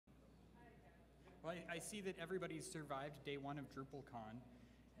Well, I see that everybody's survived day one of DrupalCon.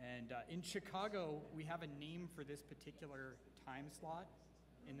 And in Chicago, we have a name for this particular time slot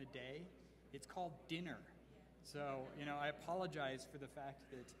in the day. It's called dinner. So, I apologize for the fact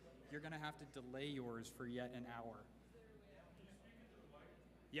that you're going to have to delay yours for yet an hour.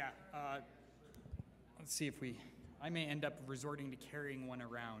 Yeah, let's see if I may end up resorting to carrying one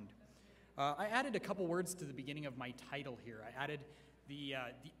around. I added a couple words to the beginning of my title here. I added the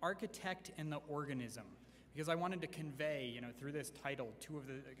architect and the organism, because I wanted to convey, through this title,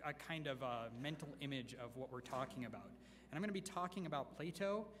 a kind of mental image of what we're talking about. And I'm going to be talking about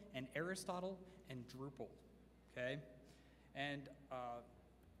Plato and Aristotle and Drupal, okay? And,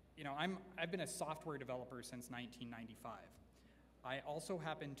 I've been a software developer since 1995. I also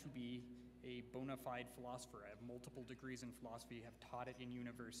happen to be a bona fide philosopher. I have multiple degrees in philosophy, have taught it in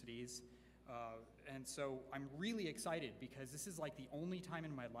universities. And so I'm really excited because this is like the only time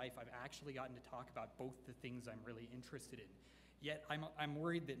in my life I've actually gotten to talk about both the things I'm really interested in. Yet I'm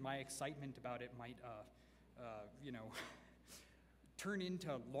worried that my excitement about it might, turn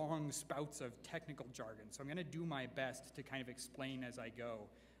into long spouts of technical jargon. So I'm going to do my best to kind of explain as I go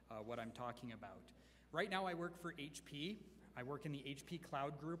what I'm talking about. Right now I work for HP. I work in the HP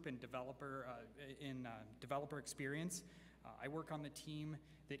Cloud Group and developer experience. I work on the team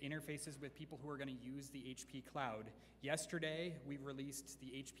that interfaces with people who are going to use the HP Cloud. Yesterday, we released the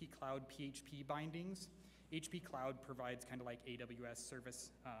HP Cloud PHP bindings. HP Cloud provides kind of like AWS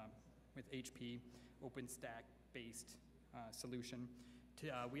service with HP, OpenStack-based solution.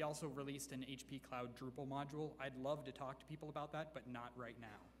 We also released an HP Cloud Drupal module. I'd love to talk to people about that, but not right now.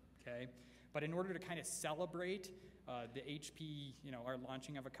 Okay, but in order to kind of celebrate the HP, our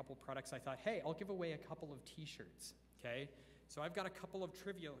launching of a couple products, I thought, hey, I'll give away a couple of T-shirts. Okay, so I've got a couple of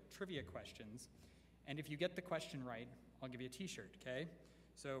trivia questions, and if you get the question right, I'll give you a T-shirt. Okay,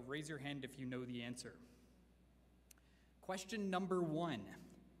 so raise your hand if you know the answer. Question number 1: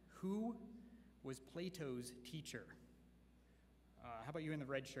 who was Plato's teacher? How about you in the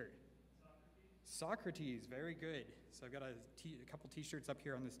red shirt? Socrates, very good. So I've got a couple T-shirts up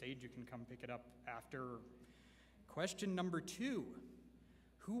here on the stage. You can come pick it up after. Question number 2.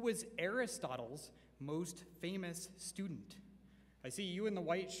 Who was Aristotle's most famous student? I see you in the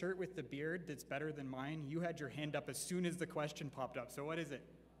white shirt with the beard that's better than mine. You had your hand up as soon as the question popped up. So what is it?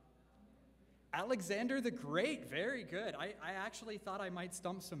 Alexander the Great, very good. I actually thought I might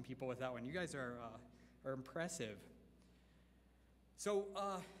stump some people with that one. You guys are impressive. So,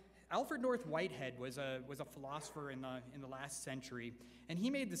 Alfred North Whitehead was a philosopher in the last century, and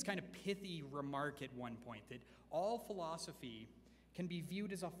he made this kind of pithy remark at one point that all philosophy can be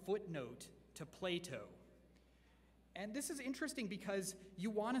viewed as a footnote to Plato. And this is interesting because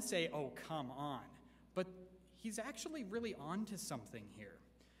you want to say, oh, come on, but he's actually really onto something here.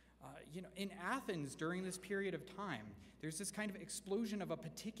 In Athens during this period of time, there's this kind of explosion of a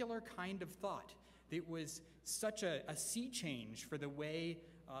particular kind of thought that was such a sea change for the way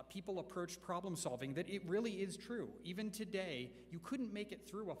people approach problem solving that it really is true. Even today, you couldn't make it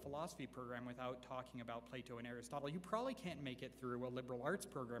through a philosophy program without talking about Plato and Aristotle. You probably can't make it through a liberal arts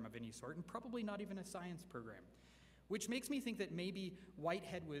program of any sort, and probably not even a science program. Which makes me think that maybe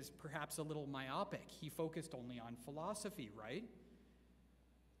Whitehead was perhaps a little myopic. He focused only on philosophy, right?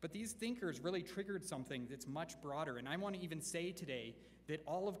 But these thinkers really triggered something that's much broader, and I want to even say today that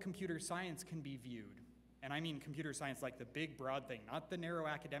all of computer science can be viewed, and I mean computer science like the big broad thing, not the narrow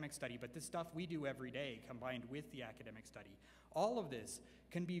academic study, but the stuff we do every day combined with the academic study. All of this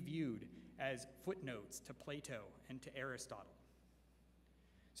can be viewed as footnotes to Plato and to Aristotle.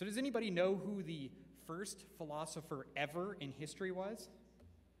 So does anybody know who the first philosopher ever in history was?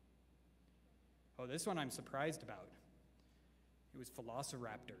 Oh, this one I'm surprised about. It was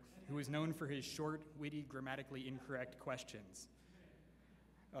Velociraptor, who was known for his short, witty, grammatically incorrect questions.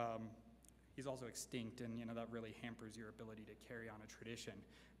 He's also extinct, and that really hampers your ability to carry on a tradition.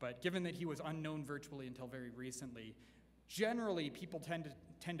 But given that he was unknown virtually until very recently, generally people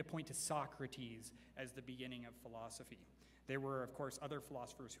tend to point to Socrates as the beginning of philosophy. There were, of course, other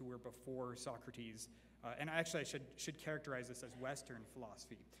philosophers who were before Socrates, and actually I should characterize this as Western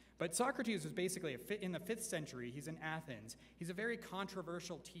philosophy. But Socrates was basically, in the 5th century, he's in Athens. He's a very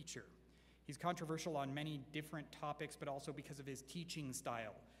controversial teacher. He's controversial on many different topics, but also because of his teaching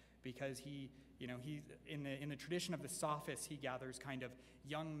style. Because he in the tradition of the sophists, he gathers kind of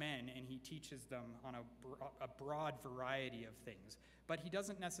young men and he teaches them on a broad variety of things. But he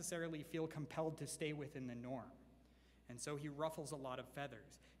doesn't necessarily feel compelled to stay within the norm. And so he ruffles a lot of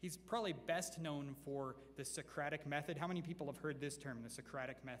feathers. He's probably best known for the Socratic method. How many people have heard this term, the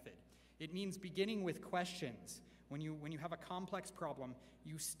Socratic method? It means beginning with questions. When you have a complex problem,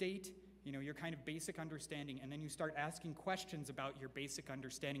 you state your kind of basic understanding, and then you start asking questions about your basic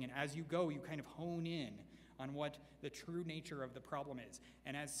understanding, and as you go, you kind of hone in on what the true nature of the problem is.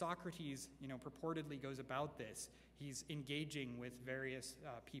 And as Socrates, purportedly goes about this, he's engaging with various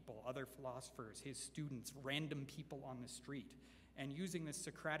people, other philosophers, his students, random people on the street, and using this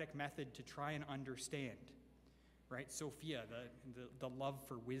Socratic method to try and understand, right? Sophia, the love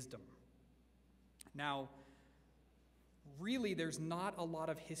for wisdom. Now, really, there's not a lot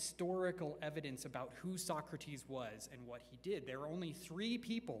of historical evidence about who Socrates was and what he did. There are only 3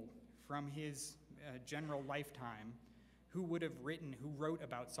 people from his general lifetime who wrote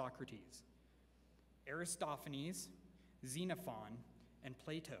about Socrates: Aristophanes, Xenophon, and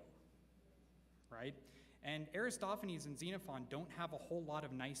Plato, right? And Aristophanes and Xenophon don't have a whole lot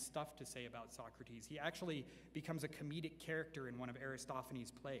of nice stuff to say about Socrates. He actually becomes a comedic character in one of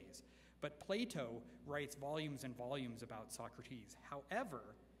Aristophanes' plays. But Plato writes volumes and volumes about Socrates. However,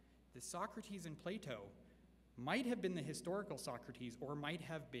 the Socrates in Plato might have been the historical Socrates, or might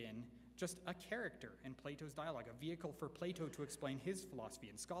have been just a character in Plato's dialogue, a vehicle for Plato to explain his philosophy.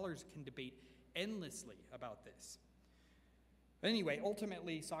 And scholars can debate endlessly about this. But anyway,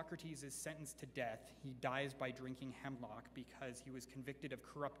 ultimately, Socrates is sentenced to death. He dies by drinking hemlock because he was convicted of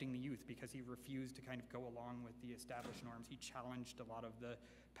corrupting the youth, because he refused to kind of go along with the established norms. He challenged a lot of the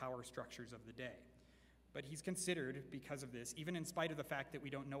power structures of the day. But he's considered, because of this, even in spite of the fact that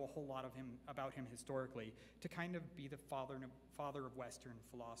we don't know a whole lot about him historically, to kind of be the father of Western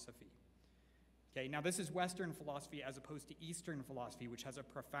philosophy. Okay, now this is Western philosophy as opposed to Eastern philosophy, which has a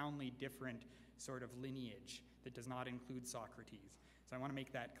profoundly different sort of lineage that does not include Socrates. So I want to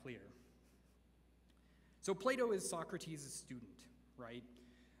make that clear. So Plato is Socrates' student, right?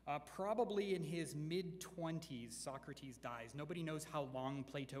 Probably in his mid-20s, Socrates dies. Nobody knows how long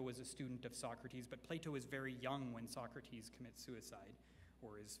Plato was a student of Socrates, but Plato is very young when Socrates commits suicide,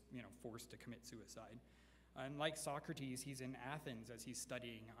 or is forced to commit suicide. And like Socrates, he's in Athens as he's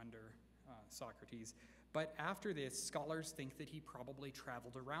studying under Socrates. But after this, scholars think that he probably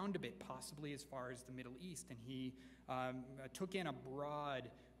traveled around a bit, possibly as far as the Middle East, and he took in a broad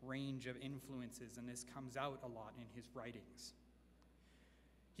range of influences, and this comes out a lot in his writings.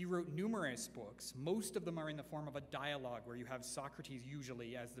 He wrote numerous books. Most of them are in the form of a dialogue, where you have Socrates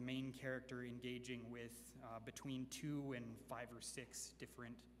usually as the main character engaging with between 2 and 5 or 6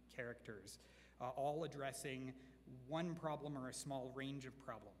 different characters, all addressing one problem or a small range of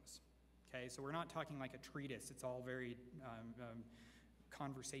problems. Okay, so we're not talking like a treatise. It's all very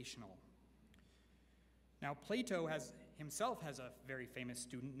conversational. Now, Plato himself has a very famous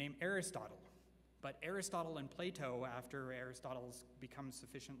student named Aristotle. But Aristotle and Plato, after Aristotle becomes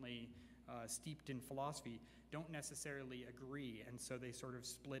sufficiently steeped in philosophy, don't necessarily agree, and so they sort of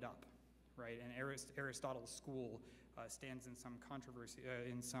split up, right? And Aristotle's school stands in some controversy,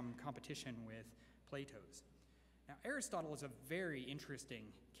 in some competition with Plato's. Now, Aristotle is a very interesting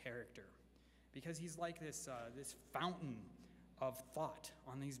character, because he's like this fountain of thought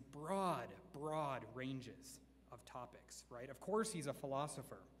on these broad ranges of topics, right? Of course, he's a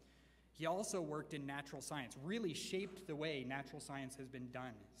philosopher. He also worked in natural science, really shaped the way natural science has been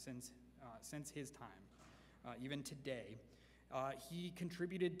done since his time, even today. He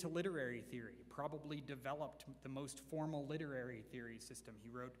contributed to literary theory, probably developed the most formal literary theory system. He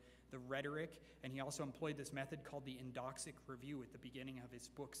wrote the rhetoric, and he also employed this method called the indoxic review at the beginning of his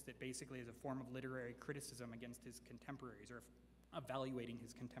books that basically is a form of literary criticism against his contemporaries, or evaluating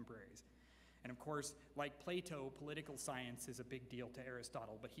his contemporaries. And of course, like Plato, political science is a big deal to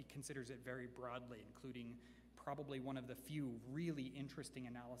Aristotle, but he considers it very broadly, including probably one of the few really interesting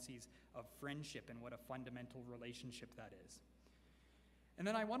analyses of friendship and what a fundamental relationship that is. And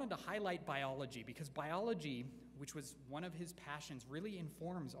then I wanted to highlight biology, because biology, which was one of his passions, really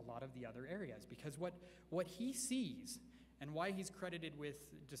informs a lot of the other areas, because what he sees and why he's credited with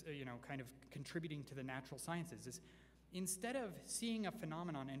just, kind of contributing to the natural sciences is, instead of seeing a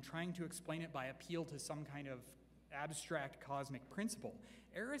phenomenon and trying to explain it by appeal to some kind of abstract cosmic principle,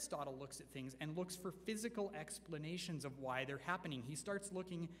 Aristotle looks at things and looks for physical explanations of why they're happening. He starts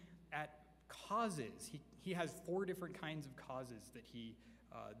looking at causes. He has 4 different kinds of causes that he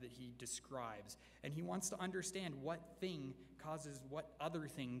describes, and he wants to understand what thing causes what other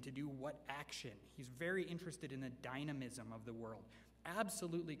thing to do what action. He's very interested in the dynamism of the world.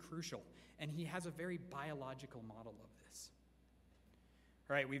 Absolutely crucial, and he has a very biological model of this.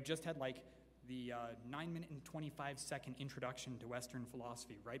 All right, we've just had like the 9-minute and 25-second introduction to Western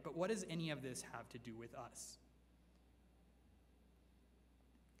philosophy, right? But what does any of this have to do with us?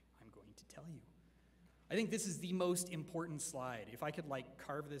 I'm going to tell you. I think this is the most important slide. If I could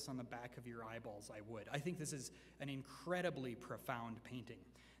carve this on the back of your eyeballs, I would. I think this is an incredibly profound painting.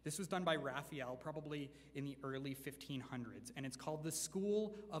 This was done by Raphael probably in the early 1500s, and it's called the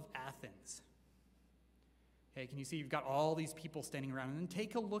School of Athens. Okay, can you see you've got all these people standing around, and then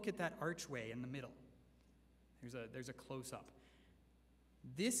take a look at that archway in the middle. There's a close-up.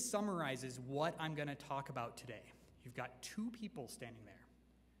 This summarizes what I'm going to talk about today. You've got two people standing there.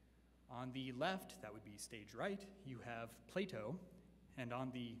 On the left, that would be stage right, you have Plato, and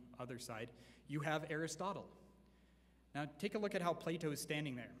on the other side, you have Aristotle. Now, take a look at how Plato is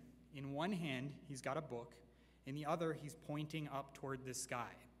standing there. In one hand, he's got a book. In the other, he's pointing up toward the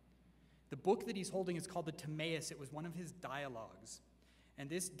sky. The book that he's holding is called the Timaeus. It was one of his dialogues. And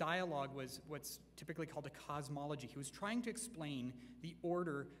this dialogue was what's typically called a cosmology. He was trying to explain the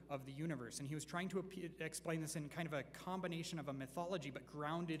order of the universe, and he was trying to explain this in kind of a combination of a mythology, but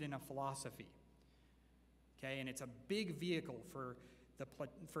grounded in a philosophy. Okay, and it's a big vehicle for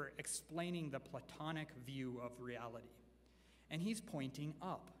explaining the Platonic view of reality. And he's pointing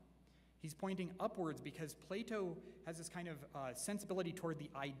up. He's pointing upwards because Plato has this kind of sensibility toward the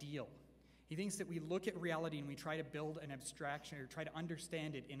ideal. He thinks that we look at reality and we try to build an abstraction or try to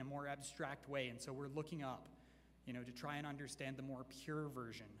understand it in a more abstract way. And so we're looking up, to try and understand the more pure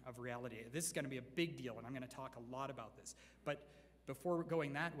version of reality. This is going to be a big deal, and I'm going to talk a lot about this. But before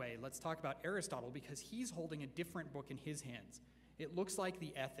going that way, let's talk about Aristotle, because he's holding a different book in his hands. It looks like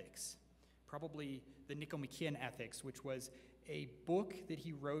the Ethics, probably the Nicomachean Ethics, which was a book that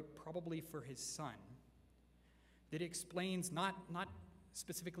he wrote probably for his son that explains not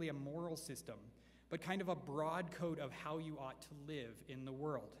specifically a moral system, but kind of a broad code of how you ought to live in the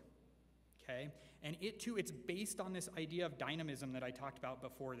world, okay? And it's based on this idea of dynamism that I talked about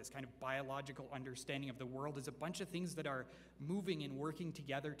before, this kind of biological understanding of the world as a bunch of things that are moving and working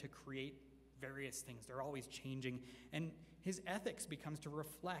together to create various things. They're always changing. And his ethics becomes to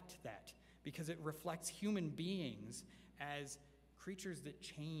reflect that, because it reflects human beings as creatures that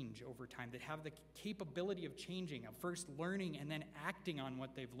change over time, that have the capability of changing, of first learning and then acting on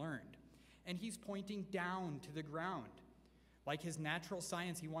what they've learned. And he's pointing down to the ground. Like his natural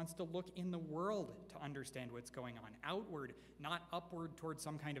science, he wants to look in the world to understand what's going on, outward, not upward towards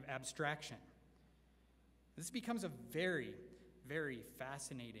some kind of abstraction. This becomes a very, very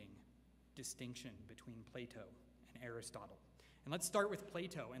fascinating distinction between Plato and Aristotle. And let's start with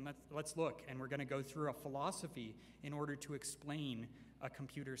Plato, and let's look, and we're going to go through a philosophy in order to explain a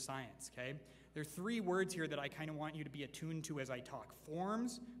computer science, okay? There are three words here that I kind of want you to be attuned to as I talk: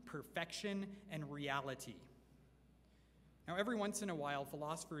 forms, perfection, and reality. Now, every once in a while,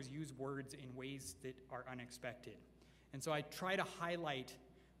 philosophers use words in ways that are unexpected. And so I try to highlight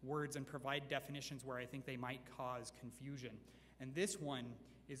words and provide definitions where I think they might cause confusion. And this one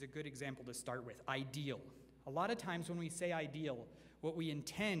is a good example to start with: ideal. A lot of times when we say ideal, what we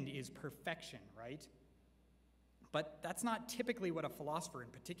intend is perfection, right? But that's not typically what a philosopher,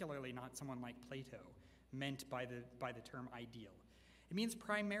 and particularly not someone like Plato, meant by the term ideal. It means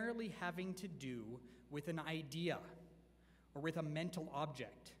primarily having to do with an idea or with a mental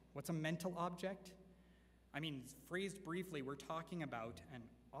object. What's a mental object? I mean, phrased briefly, we're talking about an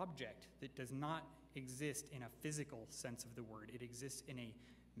object that does not exist in a physical sense of the word. It exists in a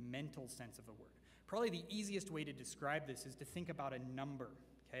mental sense of the word. Probably the easiest way to describe this is to think about a number.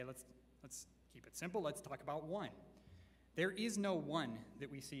 Okay, let's keep it simple. Let's talk about 1. There is no 1 that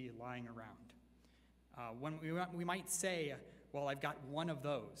we see lying around. When we might say, well, I've got one of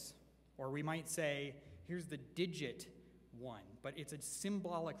those. Or we might say, here's the digit 1. But it's a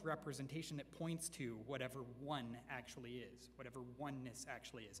symbolic representation that points to whatever 1 actually is, whatever oneness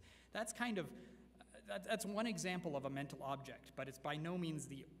actually is. That's one example of a mental object, but it's by no means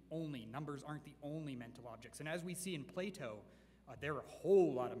the only. Numbers aren't the only mental objects. And as we see in Plato, there are a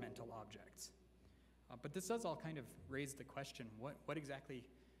whole lot of mental objects. But this does all kind of raise the question, what exactly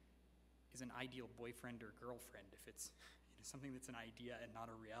is an ideal boyfriend or girlfriend if it's something that's an idea and not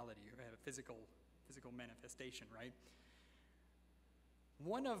a reality, or a physical manifestation, right?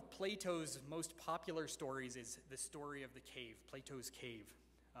 One of Plato's most popular stories is the story of the cave, Plato's cave.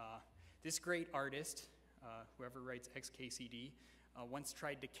 This great artist, whoever writes XKCD, once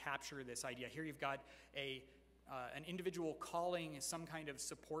tried to capture this idea. Here you've got an individual calling some kind of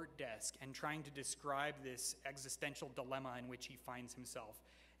support desk and trying to describe this existential dilemma in which he finds himself.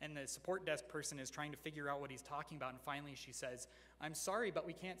 And the support desk person is trying to figure out what he's talking about, and finally she says, "I'm sorry, but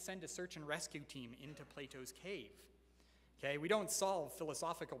we can't send a search and rescue team into Plato's cave." Okay, we don't solve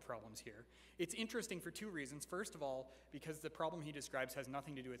philosophical problems here. It's interesting for two reasons. First of all, because the problem he describes has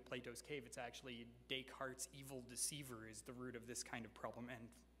nothing to do with Plato's cave. It's actually Descartes' evil deceiver is the root of this kind of problem, and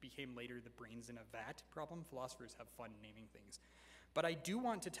became later the brains in a vat problem. Philosophers have fun naming things. But I do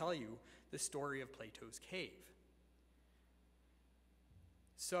want to tell you the story of Plato's cave.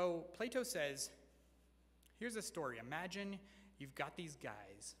 So Plato says, here's a story. Imagine you've got these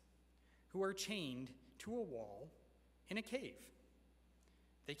guys who are chained to a wall in a cave.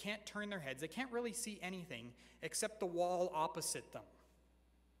 They can't turn their heads. They can't really see anything except the wall opposite them.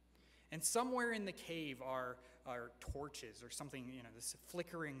 And somewhere in the cave are torches or something, this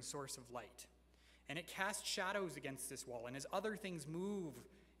flickering source of light. And it casts shadows against this wall. And as other things move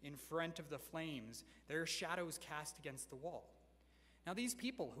in front of the flames, there are shadows cast against the wall. Now, these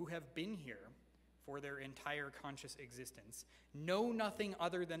people who have been here for their entire conscious existence know nothing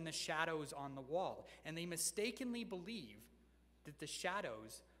other than the shadows on the wall. And they mistakenly believe that the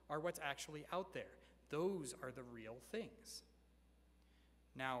shadows are what's actually out there. Those are the real things.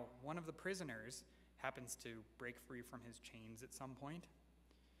 Now, one of the prisoners happens to break free from his chains at some point,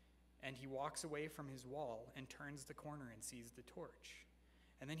 and he walks away from his wall and turns the corner and sees the torch.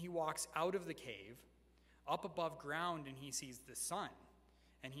 And then he walks out of the cave, up above ground, and he sees the sun,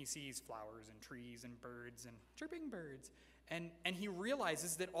 and he sees flowers and trees and birds and chirping birds. And he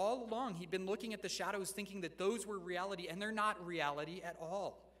realizes that all along he'd been looking at the shadows thinking that those were reality, and they're not reality at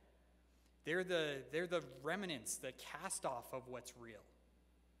all. They're the remnants, the cast-off of what's real.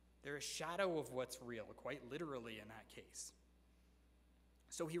 They're a shadow of what's real, quite literally in that case.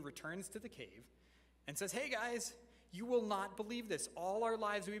 So he returns to the cave and says, hey guys, you will not believe this. All our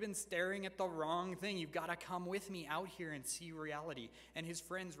lives we've been staring at the wrong thing. You've got to come with me out here and see reality. And his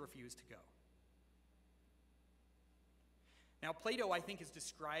friends refuse to go. Now, Plato, I think, is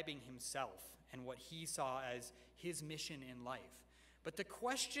describing himself and what he saw as his mission in life. But the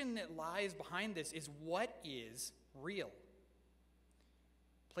question that lies behind this is, what is real?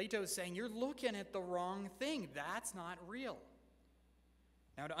 Plato's saying, you're looking at the wrong thing. That's not real.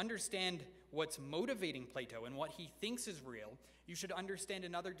 Now, to understand what's motivating Plato and what he thinks is real, you should understand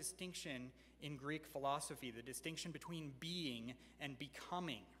another distinction in Greek philosophy, the distinction between being and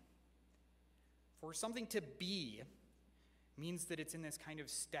becoming. For something to be means that it's in this kind of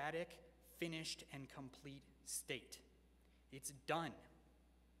static, finished, and complete state. It's done.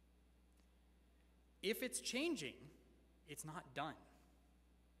 If it's changing, it's not done.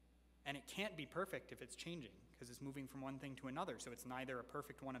 And it can't be perfect if it's changing, because it's moving from one thing to another. So it's neither a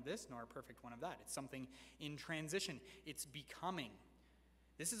perfect one of this nor a perfect one of that. It's something in transition. It's becoming.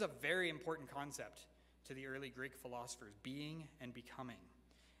 This is a very important concept to the early Greek philosophers, being and becoming.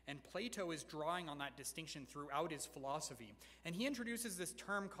 And Plato is drawing on that distinction throughout his philosophy. And he introduces this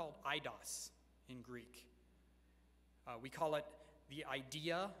term called eidos in Greek. We call it the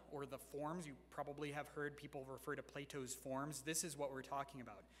idea or the forms. You probably have heard people refer to Plato's forms. This is what we're talking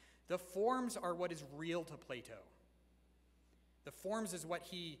about. The forms are what is real to Plato. The forms is what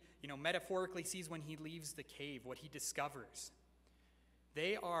he, metaphorically sees when he leaves the cave, what he discovers.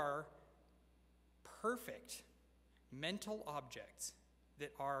 They are perfect mental objects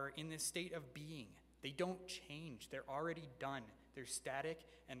that are in this state of being. They don't change. They're already done. They're static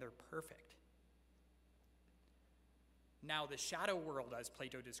and they're perfect. Now, the shadow world, as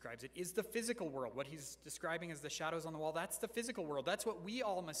Plato describes it, is the physical world. What he's describing as the shadows on the wall, that's the physical world. That's what we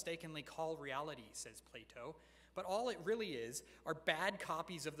all mistakenly call reality, says Plato. But all it really is are bad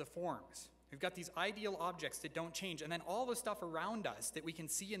copies of the forms. We've got these ideal objects that don't change, and then all the stuff around us that we can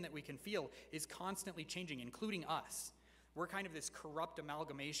see and that we can feel is constantly changing, including us. We're kind of this corrupt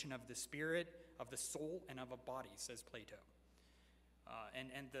amalgamation of the spirit, of the soul, and of a body, says Plato.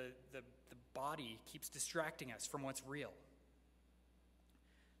 And the body keeps distracting us from what's real.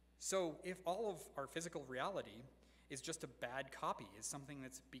 So if all of our physical reality is just a bad copy, is something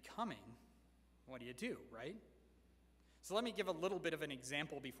that's becoming, what do, right? So let me give a little bit of an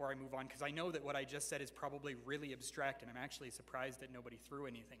example before I move on, because I know that what I just said is probably really abstract, and I'm actually surprised that nobody threw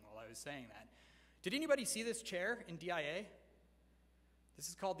anything while I was saying that. Did anybody see this chair in DIA? This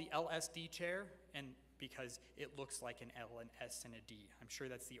is called the LSD chair, and because it looks like an L, an S, and a D. I'm sure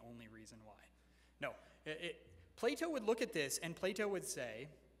that's the only reason why. No, Plato would look at this, and Plato would say,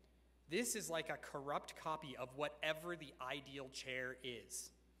 this is like a corrupt copy of whatever the ideal chair is,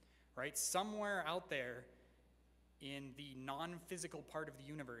 right? Somewhere out there in the non-physical part of the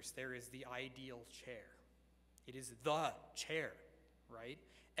universe, there is the ideal chair. It is the chair, right?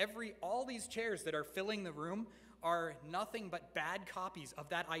 All these chairs that are filling the room are nothing but bad copies of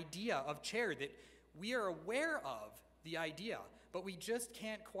that idea of chair that we are aware of the idea, but we just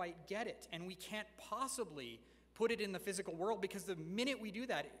can't quite get it, and we can't possibly put it in the physical world, because the minute we do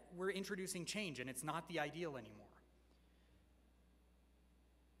that, we're introducing change, and it's not the ideal anymore.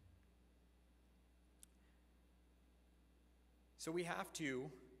 So we have to,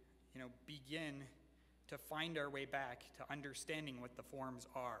 begin to find our way back to understanding what the forms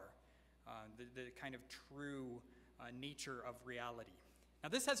are, the kind of true nature of reality. Now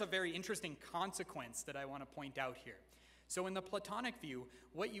this has a very interesting consequence that I want to point out here. So in the Platonic view,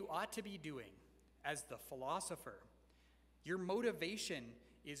 what you ought to be doing as the philosopher, your motivation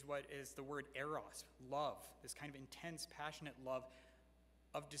is what is the word eros, love, this kind of intense, passionate love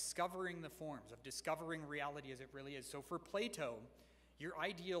of discovering the forms, of discovering reality as it really is. So for Plato, your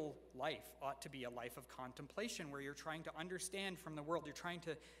ideal life ought to be a life of contemplation where you're trying to understand from the world. You're trying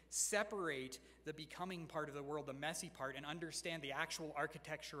to separate the becoming part of the world, the messy part, and understand the actual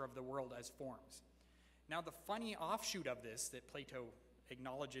architecture of the world as forms. Now, the funny offshoot of this that Plato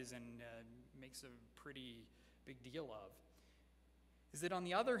acknowledges and makes a pretty big deal of is that on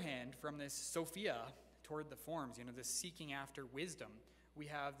the other hand, from this Sophia toward the forms, this seeking after wisdom, we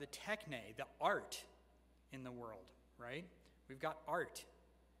have the techne, the art in the world, right? We've got art.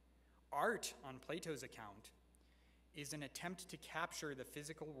 Art, on Plato's account, is an attempt to capture the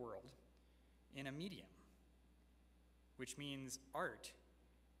physical world in a medium, which means art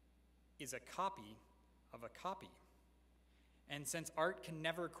is a copy of a copy. And since art can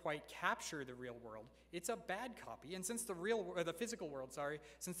never quite capture the real world, it's a bad copy. And since the physical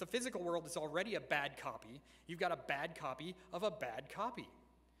world is already a bad copy, you've got a bad copy of a bad copy.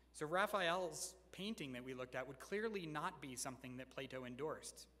 So Raphael's painting that we looked at would clearly not be something that Plato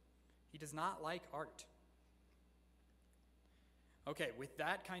endorsed. He does not like art. Okay, with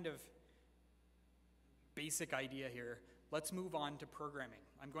that kind of basic idea here, let's move on to programming.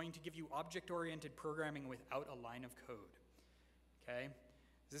 I'm going to give you object-oriented programming without a line of code. Okay?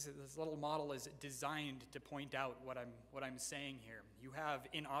 This little model is designed to point out what I'm saying here. You have,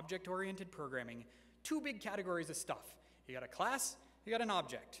 in object-oriented programming, two big categories of stuff. You got a class, you got an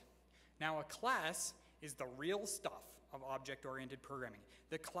object. Now, a class is the real stuff of object-oriented programming.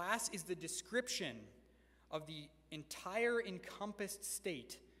 The class is the description of the entire encompassed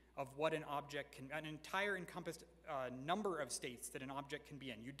state of what an object can, an entire encompassed number of states that an object can be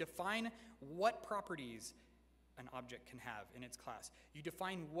in. You define what properties an object can have in its class. You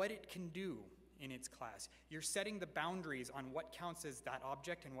define what it can do in its class. You're setting the boundaries on what counts as that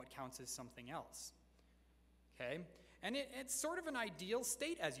object and what counts as something else. Okay? And it's sort of an ideal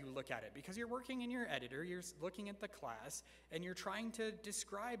state as you look at it, because you're working in your editor, you're looking at the class, and you're trying to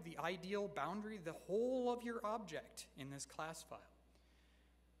describe the ideal boundary, the whole of your object in this class file.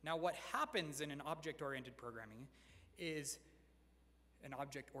 Now, what happens in an object-oriented programming is, an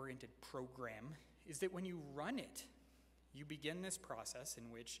object-oriented program, is that when you run it, you begin this process in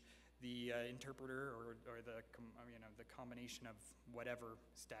which the interpreter or the combination of whatever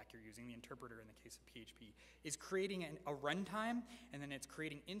stack you're using, the interpreter in the case of PHP, is creating a runtime, and then it's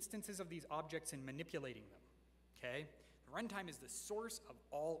creating instances of these objects and manipulating them, okay? The runtime is the source of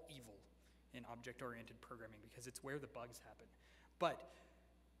all evil in object-oriented programming because it's where the bugs happen. But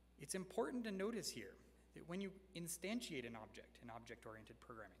it's important to notice here that when you instantiate an object in object-oriented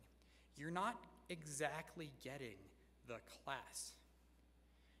programming, you're not exactly getting the class.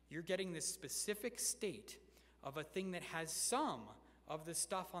 You're getting this specific state of a thing that has some of the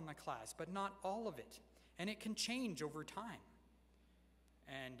stuff on the class, but not all of it. And it can change over time.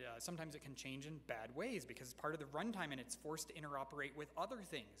 And sometimes it can change in bad ways because it's part of the runtime and it's forced to interoperate with other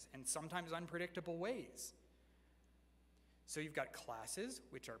things and sometimes unpredictable ways. So you've got classes,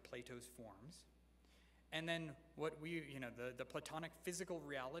 which are Plato's forms. And then what the Platonic physical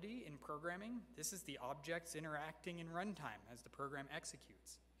reality in programming, this is the objects interacting in runtime as the program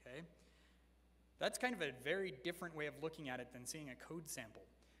executes. Okay? That's kind of a very different way of looking at it than seeing a code sample.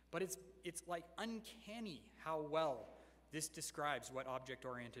 But it's like uncanny how well this describes what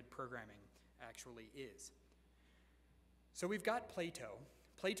object-oriented programming actually is. So we've got Plato.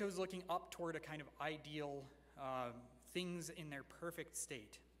 Plato's looking up toward a kind of ideal things in their perfect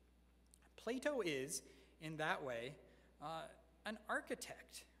state. Plato is, in that way, an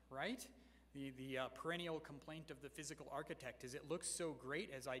architect, right? The perennial complaint of the physical architect is it looks so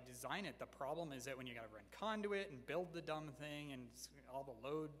great as I design it. The problem is that when you got to run conduit and build the dumb thing and all the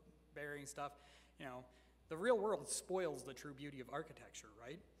load-bearing stuff, the real world spoils the true beauty of architecture,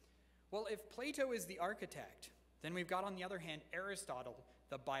 right? Well, if Plato is the architect, then we've got, on the other hand, Aristotle,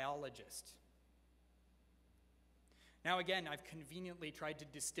 the biologist. Now, again, I've conveniently tried to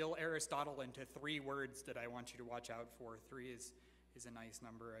distill Aristotle into 3 words that I want you to watch out for. 3 is a nice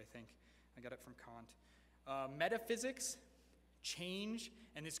number, I think. I got it from Kant. Metaphysics, change,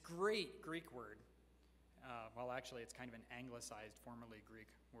 and this great Greek word. Well, actually, it's kind of an anglicized, formerly Greek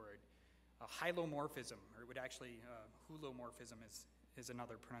word. Hylomorphism, or it would actually, hulomorphism is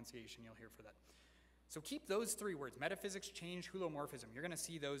another pronunciation you'll hear for that. So keep those 3 words, metaphysics, change, hulomorphism. You're going to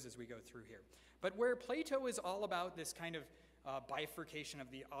see those as we go through here. But where Plato is all about this kind of bifurcation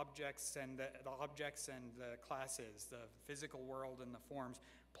of the objects and the classes, the physical world and the forms.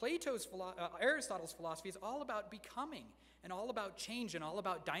 Aristotle's philosophy is all about becoming and all about change and all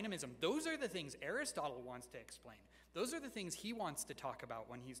about dynamism. Those are the things Aristotle wants to explain. Those are the things he wants to talk about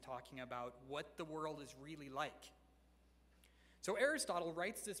when he's talking about what the world is really like. So Aristotle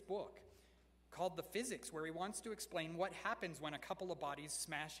writes this book called The Physics, where he wants to explain what happens when a couple of bodies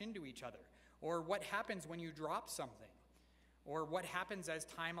smash into each other, or what happens when you drop something, or what happens as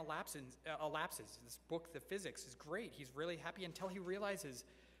time elapses. This book, The Physics, is great. He's really happy until he realizes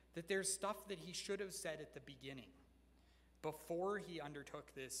that there's stuff that he should have said at the beginning, before he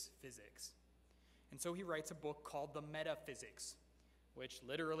undertook this physics. And so he writes a book called The Metaphysics, which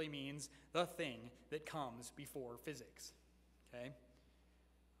literally means the thing that comes before physics. Okay?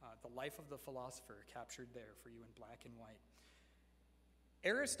 The life of the philosopher captured there for you in black and white.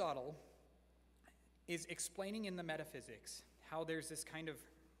 Aristotle is explaining in the Metaphysics how there's this kind of,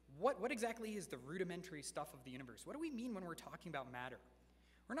 what exactly is the rudimentary stuff of the universe? What do we mean when we're talking about matter?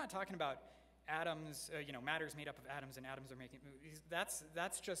 We're not talking about atoms, matter's made up of atoms and atoms are making,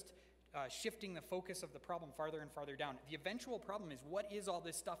 that's just shifting the focus of the problem farther and farther down. The eventual problem is, what is all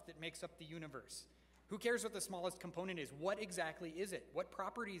this stuff that makes up the universe? Who cares what the smallest component is? What exactly is it? What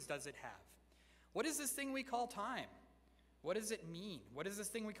properties does it have? What is this thing we call time? What does it mean? What is this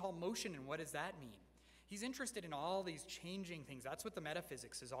thing we call motion, and what does that mean? He's interested in all these changing things. That's what the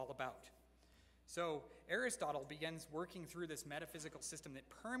metaphysics is all about. So Aristotle begins working through this metaphysical system that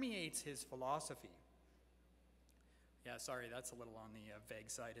permeates his philosophy. Yeah, sorry, that's a little on the vague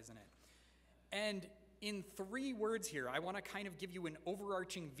side, isn't it? And in 3 words here, I want to kind of give you an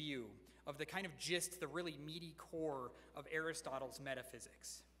overarching view of the kind of gist, the really meaty core of Aristotle's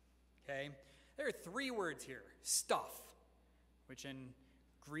metaphysics. Okay? There are 3 words here. Stuff, which in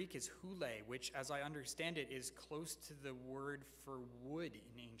Greek is hule, which, as I understand it, is close to the word for wood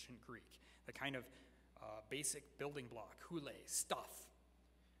in ancient Greek, the kind of basic building block, hule, stuff.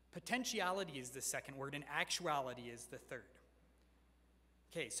 Potentiality is the second word, and actuality is the third.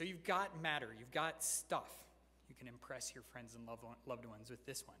 Okay, so you've got matter, you've got stuff. You can impress your friends and loved ones with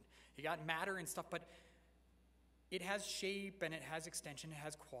this one. You got matter and stuff, but it has shape and it has extension, it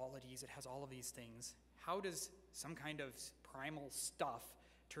has qualities, it has all of these things. How does some kind of primal stuff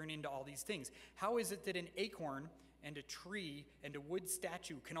turn into all these things? How is it that an acorn and a tree and a wood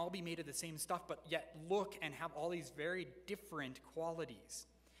statue can all be made of the same stuff, but yet look and have all these very different qualities?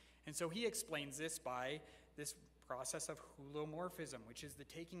 And so he explains this by this process of hulomorphism, which is the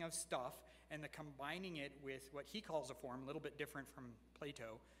taking of stuff and the combining it with what he calls a form, a little bit different from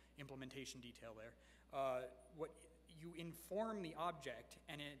Plato, implementation detail there. What you inform the object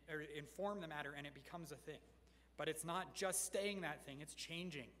or inform the matter, and it becomes a thing. But it's not just staying that thing, it's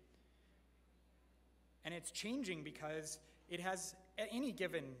changing. And it's changing because it has, any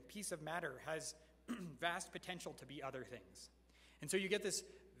given piece of matter has vast potential to be other things. And so you get this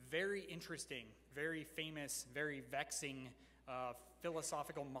very interesting, very famous, very vexing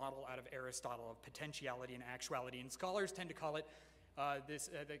philosophical model out of Aristotle of potentiality and actuality. And scholars tend to call it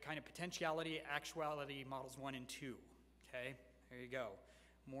the kind of potentiality, actuality models 1 and 2. Okay, there you go.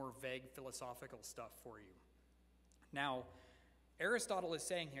 More vague philosophical stuff for you. Now, Aristotle is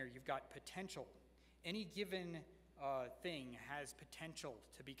saying here, you've got potential. Any given thing has potential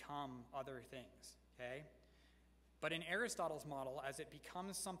to become other things, okay? But in Aristotle's model, as it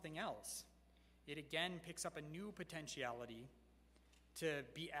becomes something else, it again picks up a new potentiality to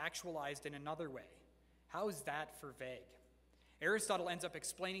be actualized in another way. How is that for vague? Aristotle ends up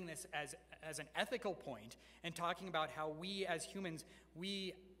explaining this as an ethical point and talking about how we as humans,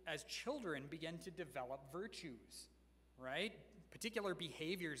 we as children begin to develop virtues, right? Particular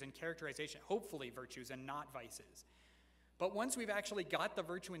behaviors and characterization, hopefully virtues and not vices. But once we've actually got the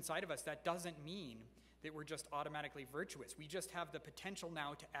virtue inside of us, that doesn't mean that we're just automatically virtuous. We just have the potential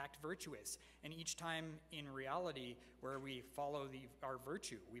now to act virtuous. And each time in reality where we follow our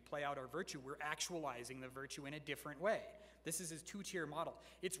virtue, we play out our virtue, we're actualizing the virtue in a different way. This is his 2-tier model.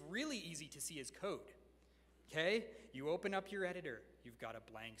 It's really easy to see his code. Okay? You open up your editor, you've got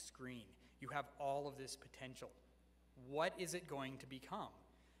a blank screen. You have all of this potential. What is it going to become?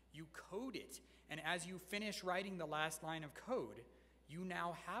 You code it, and as you finish writing the last line of code, you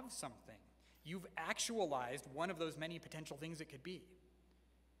now have something. You've actualized one of those many potential things it could be.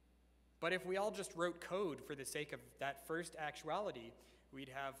 But if we all just wrote code for the sake of that first actuality, we'd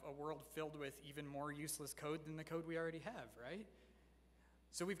have a world filled with even more useless code than the code we already have, right?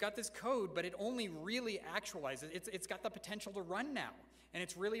 So we've got this code, but it only really actualizes. It's got the potential to run now. And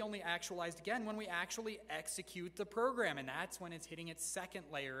it's really only actualized again when we actually execute the program, and that's when it's hitting its second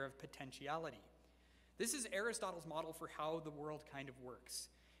layer of potentiality. This is Aristotle's model for how the world kind of works.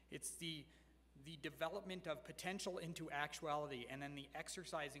 It's the development of potential into actuality, and then the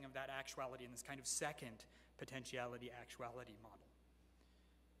exercising of that actuality in this kind of second potentiality-actuality model.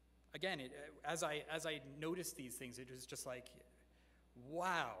 Again, as I noticed these things, it was just like,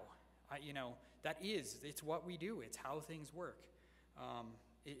 wow, it's what we do. It's how things work.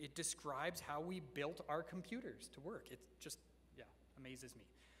 It describes how we built our computers to work. It just, amazes me.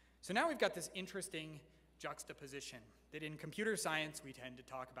 So now we've got this interesting juxtaposition that in computer science we tend to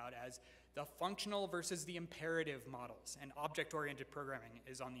talk about as the functional versus the imperative models, and object-oriented programming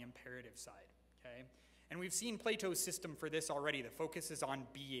is on the imperative side, okay? And we've seen Plato's system for this already. The focus is on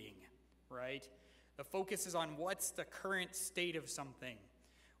being, right? The focus is on what's the current state of something.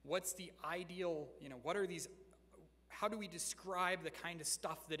 What's the ideal, how do we describe the kind of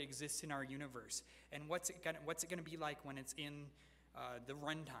stuff that exists in our universe? And what's it gonna be like when it's in the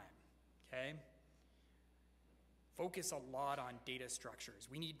runtime, okay? Focus a lot on data structures.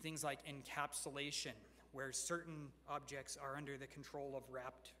 We need things like encapsulation, where certain objects are under the control of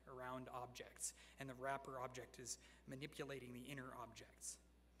wrapped around objects, and the wrapper object is manipulating the inner objects.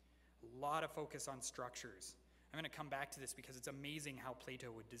 A lot of focus on structures. I'm going to come back to this because it's amazing how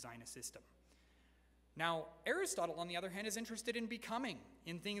Plato would design a system. Now, Aristotle, on the other hand, is interested in becoming,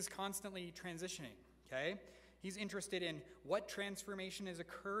 in things constantly transitioning, okay? He's interested in what transformation is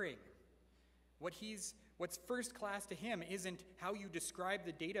occurring. What's first class to him isn't how you describe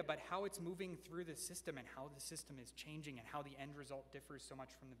the data, but how it's moving through the system and how the system is changing and how the end result differs so much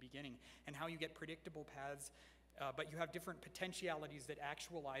from the beginning and how you get predictable paths, but you have different potentialities that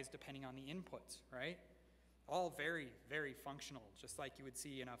actualize depending on the inputs, right? All very, very functional, just like you would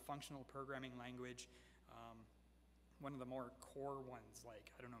see in a functional programming language. One of the more core ones,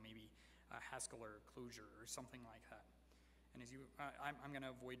 like, I don't know, maybe Haskell or Clojure or something like that. And I'm going to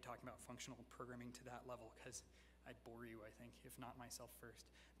avoid talking about functional programming to that level because I'd bore you, I think, if not myself first.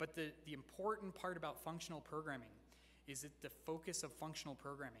 But the important part about functional programming is that the focus of functional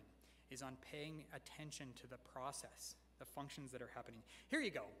programming is on paying attention to the process, the functions that are happening. Here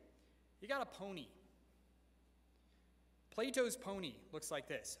you go. You got a pony. Plato's pony looks like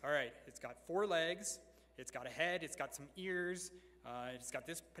this. All right, it's got 4 legs, it's got a head, it's got some ears, it's got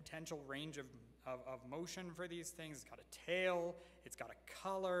this potential range of motion for these things. It's got a tail, it's got a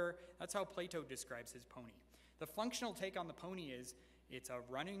color. That's how Plato describes his pony. The functional take on the pony is it's a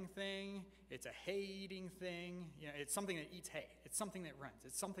running thing, it's a hay-eating thing, it's something that eats hay, it's something that runs,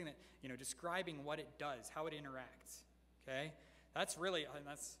 it's something that, describing what it does, how it interacts, okay? That's really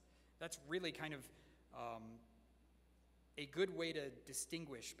kind of a good way to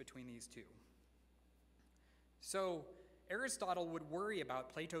distinguish between these two. So Aristotle would worry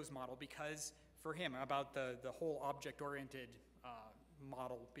about Plato's model because, for him, about the whole object-oriented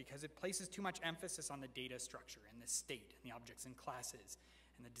model, because it places too much emphasis on the data structure and the state and the objects and classes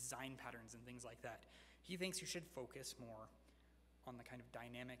and the design patterns and things like that. He thinks you should focus more on the kind of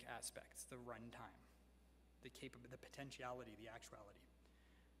dynamic aspects, the runtime, the potentiality, the actuality.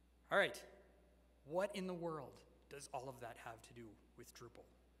 All right, what in the world does all of that have to do with Drupal?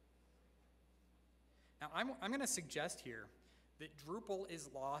 Now, I'm going to suggest here that Drupal is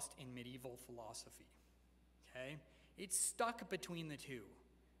lost in medieval philosophy, okay? It's stuck between the two.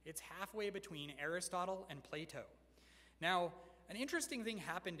 It's halfway between Aristotle and Plato. Now, an interesting thing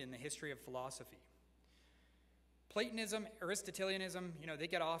happened in the history of philosophy. Platonism, Aristotelianism, they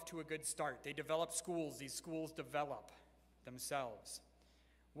get off to a good start. They develop schools. These schools develop themselves.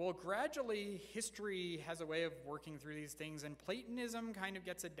 Well, gradually, history has a way of working through these things, and Platonism kind of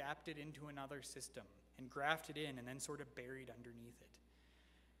gets adapted into another system and grafted in and then sort of buried underneath it.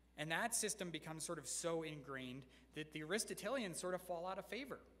 And that system becomes sort of so ingrained that the Aristotelians sort of fall out of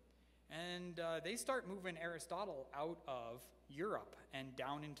favor. And they start moving Aristotle out of Europe and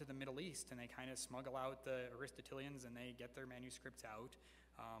down into the Middle East, and they kind of smuggle out the Aristotelians and they get their manuscripts out.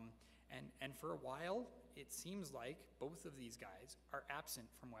 And for a while, it seems like both of these guys are absent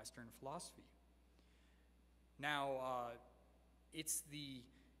from Western philosophy. Now, it's the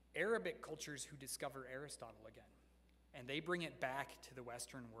Arabic cultures who discover Aristotle again, and they bring it back to the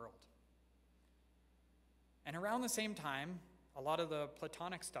Western world. And around the same time, a lot of the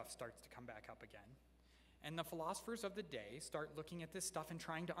Platonic stuff starts to come back up again. And the philosophers of the day start looking at this stuff and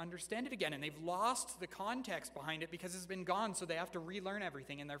trying to understand it again. And they've lost the context behind it because it's been gone, so they have to relearn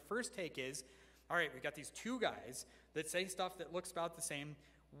everything. And their first take is, all right, we've got these two guys that say stuff that looks about the same.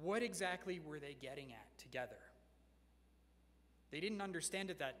 What exactly were they getting at together? They didn't understand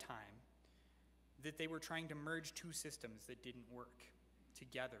at that time that they were trying to merge two systems that didn't work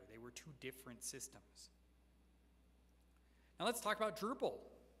together. They were two different systems. Now let's talk about Drupal.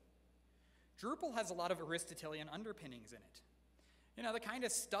 Drupal has a lot of Aristotelian underpinnings in it. You know, the kind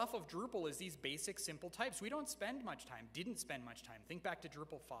of stuff of Drupal is these basic, simple types. We don't spend much time, didn't spend much time. Think back to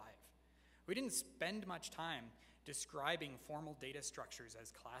Drupal 5. We didn't spend much time describing formal data structures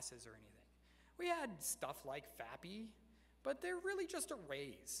as classes or anything. We had stuff like FAPI, but they're really just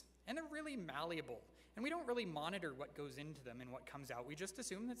arrays, and they're really malleable. And we don't really monitor what goes into them and what comes out. We just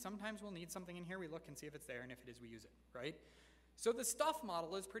assume that sometimes we'll need something in here, we look and see if it's there, and if it is, we use it, right? So the stuff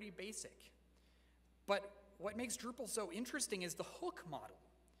model is pretty basic. But what makes Drupal so interesting is the hook model.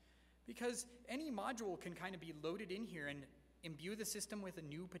 Because any module can kind of be loaded in here and imbue the system with a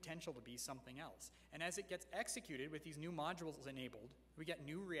new potential to be something else. And as it gets executed with these new modules enabled, we get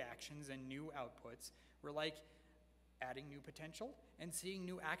new reactions and new outputs. We're like adding new potential and seeing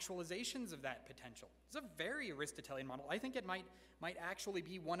new actualizations of that potential. It's a very Aristotelian model. I think it might actually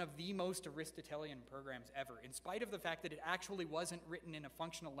be one of the most Aristotelian programs ever, in spite of the fact that it actually wasn't written in a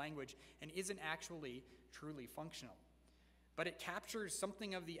functional language and isn't actually truly functional. But it captures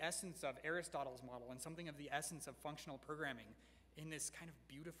something of the essence of Aristotle's model and something of the essence of functional programming in this kind of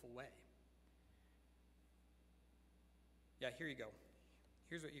beautiful way. Yeah, here you go.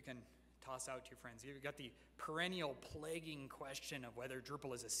 Here's what you can toss out to your friends. You've got the perennial plaguing question of whether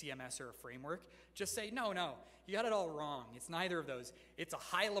Drupal is a CMS or a framework. Just say, no, you got it all wrong. It's neither of those. It's a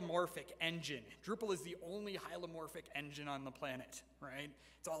hylomorphic engine. Drupal is the only hylomorphic engine on the planet, right?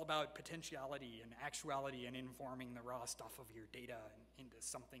 It's all about potentiality and actuality and informing the raw stuff of your data into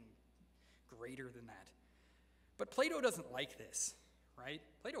something greater than that. But Plato doesn't like this, right?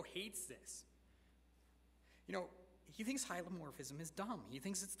 Plato hates this. You know, he thinks hylomorphism is dumb. He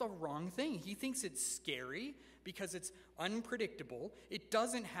thinks it's the wrong thing. He thinks it's scary because it's unpredictable, it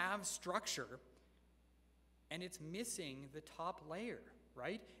doesn't have structure, and it's missing the top layer,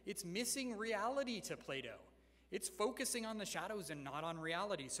 right? It's missing reality to Plato. It's focusing on the shadows and not on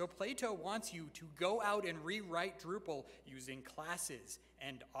reality. So Plato wants you to go out and rewrite Drupal using classes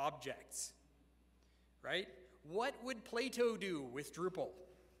and objects, right? What would Plato do with Drupal?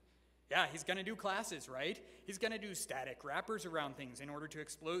 Yeah, he's going to do classes, right? He's going to do static wrappers around things in order to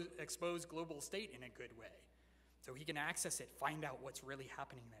expose global state in a good way. So he can access it, find out what's really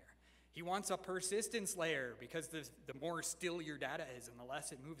happening there. He wants a persistence layer because the more still your data is and the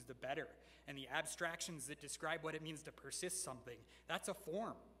less it moves, the better. And the abstractions that describe what it means to persist something, that's a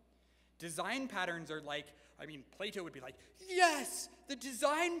form. Design patterns are like, Plato would be like, yes, the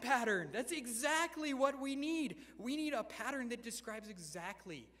design pattern. That's exactly what we need. We need a pattern that describes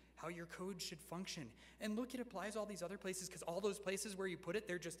exactly how your code should function. And look, it applies all these other places because all those places where you put it,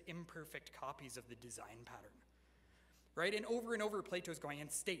 they're just imperfect copies of the design pattern. Right? And over Plato's going,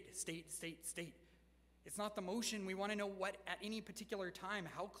 and state. It's not the motion. We want to know what, at any particular time,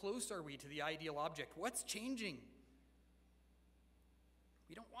 how close are we to the ideal object? What's changing?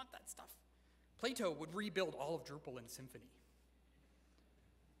 We don't want that stuff. Plato would rebuild all of Drupal in Symfony.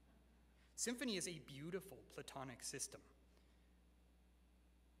 Symfony is a beautiful Platonic system.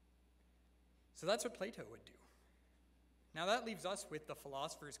 So that's what Plato would do. Now that leaves us with the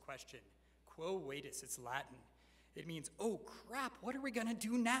philosopher's question. Quo vadis, it's Latin. It means, oh crap, what are we going to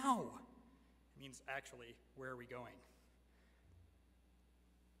do now? It means, actually, where are we going?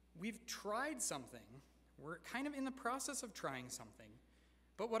 We've tried something. We're kind of in the process of trying something.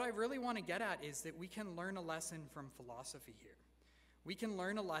 But what I really want to get at is that we can learn a lesson from philosophy here. We can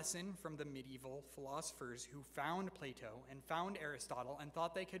learn a lesson from the medieval philosophers who found Plato and found Aristotle and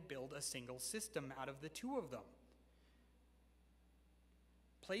thought they could build a single system out of the two of them.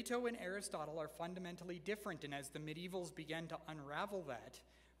 Plato and Aristotle are fundamentally different, and as the medievals began to unravel that,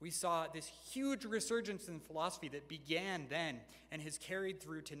 we saw this huge resurgence in philosophy that began then and has carried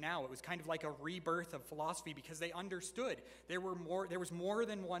through to now. It was kind of like a rebirth of philosophy because they understood there was more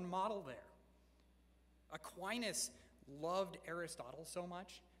than one model there. Aquinas loved Aristotle so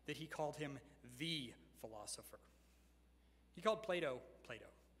much that he called him the philosopher. He called Plato, Plato.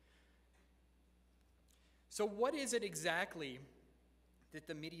 So what is it exactly that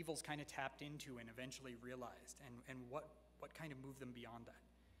the medievals kind of tapped into and eventually realized, and what kind of moved them beyond that?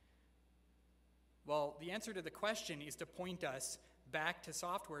 Well, the answer to the question is to point us back to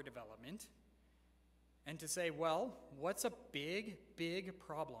software development and to say, well, what's a big, big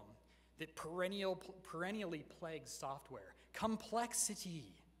problem that perennially plagues software?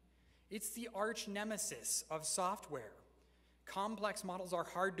 Complexity. It's the arch nemesis of software. Complex models are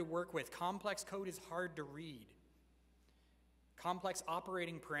hard to work with. Complex code is hard to read. Complex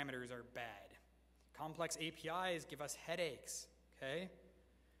operating parameters are bad. Complex APIs give us headaches, okay?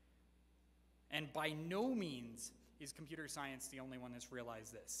 And by no means is computer science the only one that's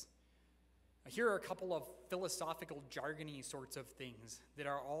realized this. Here are a couple of philosophical, jargony sorts of things that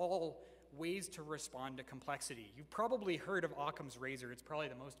are all ways to respond to complexity. You've probably heard of Occam's razor. It's probably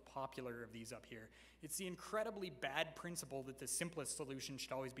the most popular of these up here. It's the incredibly bad principle that the simplest solution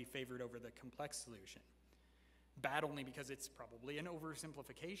should always be favored over the complex solution. Bad only because it's probably an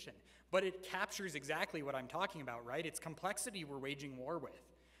oversimplification. But it captures exactly what I'm talking about, right? It's complexity we're waging war with.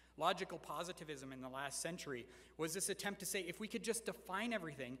 Logical positivism in the last century was this attempt to say if we could just define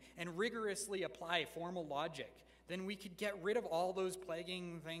everything and rigorously apply formal logic, then we could get rid of all those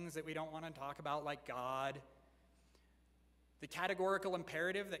plaguing things that we don't want to talk about, like God. The categorical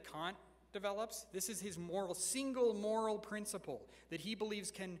imperative that Kant develops, this is his single moral principle that he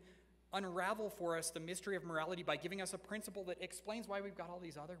believes can unravel for us the mystery of morality by giving us a principle that explains why we've got all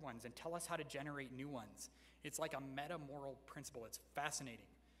these other ones and tell us how to generate new ones. It's like a meta-moral principle. It's fascinating.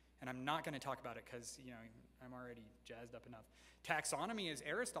 And I'm not going to talk about it because, I'm already jazzed up enough. Taxonomy is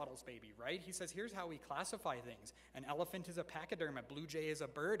Aristotle's baby, right? He says, here's how we classify things. An elephant is a pachyderm, a blue jay is a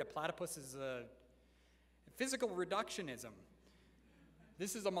bird, a platypus is a physical reductionism.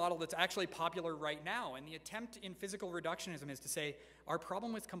 This is a model that's actually popular right now, and the attempt in physical reductionism is to say, our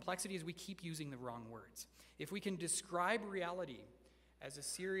problem with complexity is we keep using the wrong words. If we can describe reality as a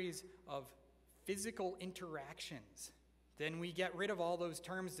series of physical interactions, then we get rid of all those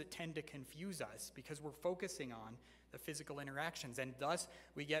terms that tend to confuse us because we're focusing on the physical interactions, and thus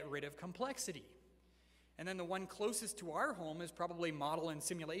we get rid of complexity. And then the one closest to our home is probably model and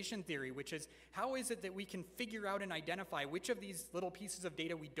simulation theory, which is how is it that we can figure out and identify which of these little pieces of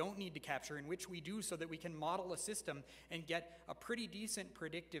data we don't need to capture and which we do so that we can model a system and get a pretty decent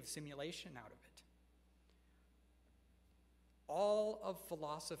predictive simulation out of it. All of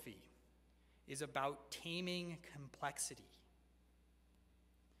philosophy is about taming complexity.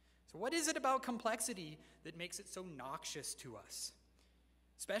 So what is it about complexity that makes it so noxious to us?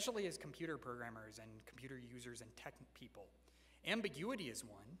 Especially as computer programmers and computer users and tech people. Ambiguity is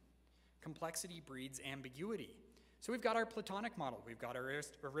one. Complexity breeds ambiguity. So we've got our Platonic model. We've got our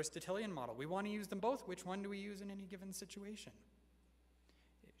Aristotelian model. We want to use them both. Which one do we use in any given situation?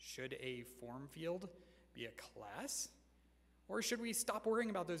 Should a form field be a class? Or should we stop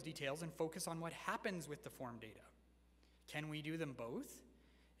worrying about those details and focus on what happens with the form data? Can we do them both?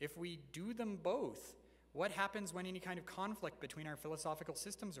 If we do them both, what happens when any kind of conflict between our philosophical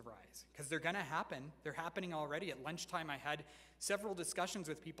systems arise? Because they're going to happen. They're happening already. At lunchtime, I had several discussions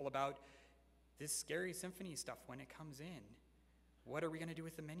with people about this scary symphony stuff when it comes in. What are we going to do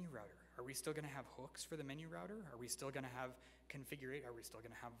with the menu router? Are we still going to have hooks for the menu router? Are we still going to have configurate? Are we still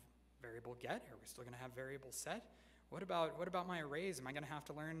going to have variable get? Are we still going to have variable set? What about my arrays? Am I going to have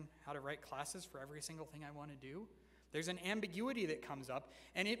to learn how to write classes for every single thing I want to do? There's an ambiguity that comes up,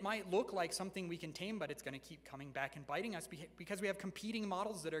 and it might look like something we can tame, but it's going to keep coming back and biting us because we have competing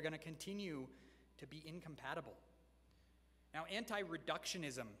models that are going to continue to be incompatible. Now,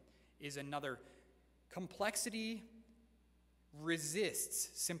 anti-reductionism is another. Complexity resists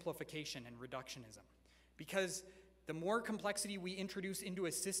simplification and reductionism because the more complexity we introduce into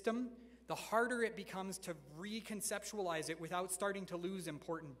a system, the harder it becomes to reconceptualize it without starting to lose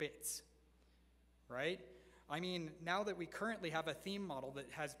important bits, right? I mean, now that we currently have a theme model that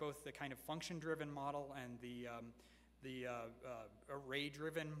has both the kind of function-driven model and the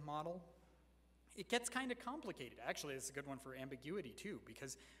array-driven model, it gets kind of complicated. Actually, it's a good one for ambiguity, too,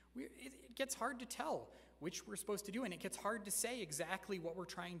 because it gets hard to tell which we're supposed to do, and it gets hard to say exactly what we're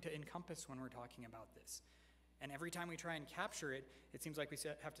trying to encompass when we're talking about this. And every time we try and capture it, it seems like we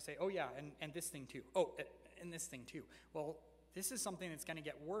have to say, oh, yeah, and this thing, too. Oh, and this thing, too. Well, this is something that's going to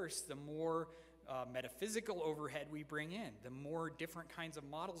get worse the more metaphysical overhead we bring in, the more different kinds of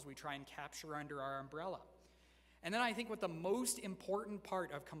models we try and capture under our umbrella. And then I think what the most important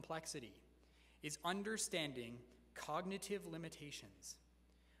part of complexity is understanding cognitive limitations.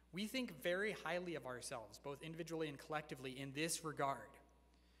 We think very highly of ourselves, both individually and collectively, in this regard.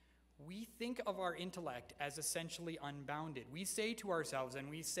 We think of our intellect as essentially unbounded. We say to ourselves, and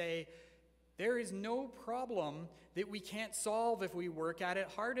we say, there is no problem that we can't solve if we work at it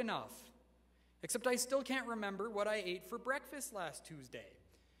hard enough. Except I still can't remember what I ate for breakfast last Tuesday.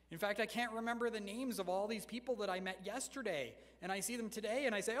 In fact, I can't remember the names of all these people that I met yesterday. And I see them today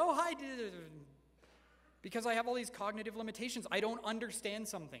and I say, oh, hi. Because I have all these cognitive limitations. I don't understand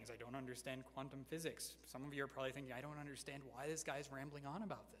some things. I don't understand quantum physics. Some of you are probably thinking, I don't understand why this guy's rambling on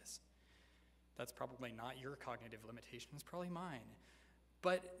about this. That's probably not your cognitive limitation. It's probably mine.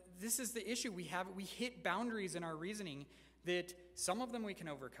 But this is the issue. We hit boundaries in our reasoning that some of them we can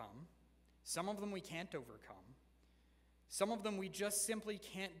overcome. Some of them we can't overcome. Some of them we just simply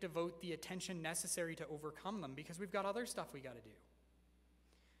can't devote the attention necessary to overcome them because we've got other stuff we got to do.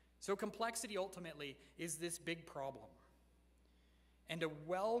 So complexity ultimately is this big problem. And a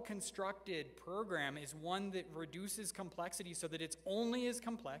well-constructed program is one that reduces complexity so that it's only as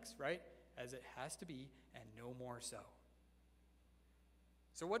complex, right, as it has to be, and no more so.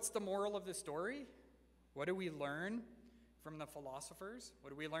 So what's the moral of the story? What do we learn from the philosophers?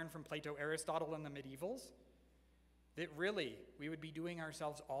 What do we learn from Plato, Aristotle, and the medievals? That really, we would be doing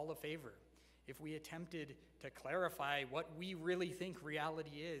ourselves all a favor if we attempted to clarify what we really think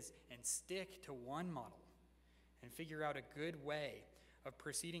reality is and stick to one model and figure out a good way of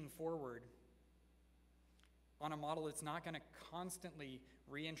proceeding forward on a model that's not going to constantly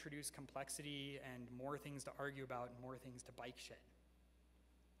reintroduce complexity and more things to argue about and more things to bike shed.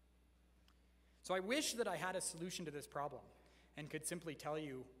 So I wish that I had a solution to this problem and could simply tell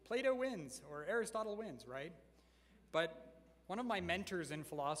you, Plato wins or Aristotle wins, right? But one of my mentors in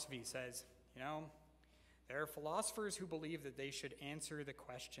philosophy says, there are philosophers who believe that they should answer the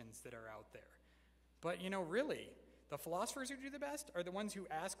questions that are out there. But, really, the philosophers who do the best are the ones who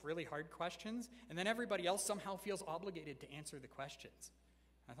ask really hard questions, and then everybody else somehow feels obligated to answer the questions.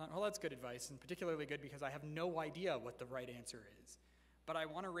 I thought, well, that's good advice, and particularly good because I have no idea what the right answer is. But I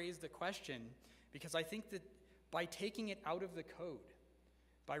want to raise the question because I think that by taking it out of the code,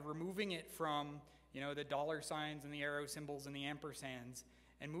 by removing it from the dollar signs and the arrow symbols and the ampersands,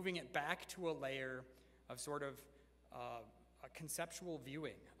 and moving it back to a layer of sort of a conceptual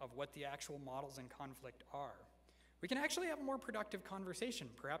viewing of what the actual models in conflict are, we can actually have a more productive conversation,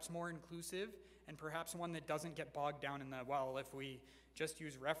 perhaps more inclusive, and perhaps one that doesn't get bogged down in the, well, if we just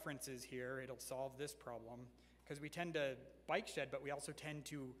use references here, it'll solve this problem. Because we tend to bike shed, but we also tend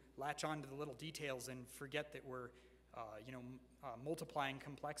to latch on to the little details and forget that we're multiplying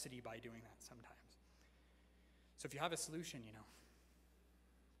complexity by doing that sometimes. So if you have a solution,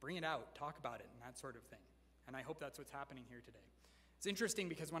 bring it out, talk about it, and that sort of thing. And I hope that's what's happening here today. It's interesting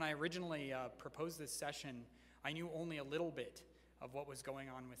because when I originally proposed this session, I knew only a little bit of what was going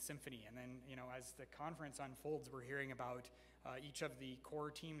on with Symfony. And then, as the conference unfolds, we're hearing about each of the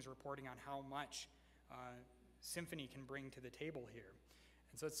core teams reporting on how much Symfony can bring to the table here.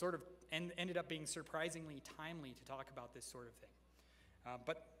 And so it sort of ended up being surprisingly timely to talk about this sort of thing.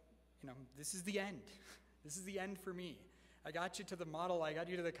 But this is the end. This is the end for me. I got you to the model, I got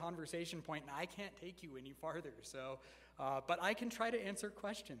you to the conversation point, and I can't take you any farther. So, but I can try to answer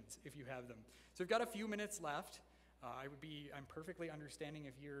questions if you have them. So we've got a few minutes left. I'm perfectly understanding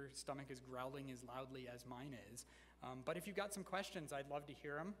if your stomach is growling as loudly as mine is. But if you've got some questions, I'd love to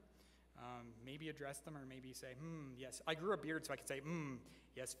hear them. Maybe address them or maybe say, yes. I grew a beard so I could say,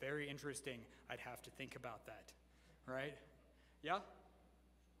 yes, very interesting. I'd have to think about that, right? Yeah?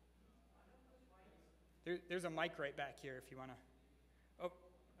 There's a mic right back here if you want to. Oh.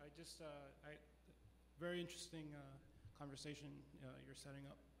 Very interesting conversation you're setting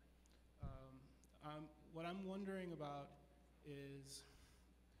up. What I'm wondering about is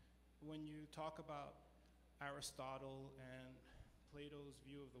when you talk about Aristotle and Plato's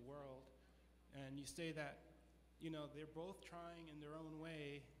view of the world, and you say that, they're both trying in their own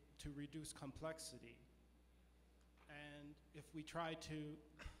way to reduce complexity. And if we try to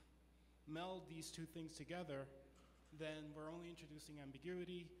meld these two things together, then we're only introducing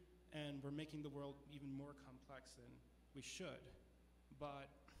ambiguity and we're making the world even more complex than we should. But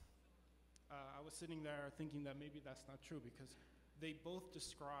I was sitting there thinking that maybe that's not true because they're both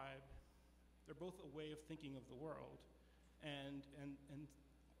a way of thinking of the world. And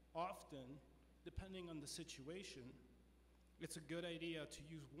often, depending on the situation, it's a good idea to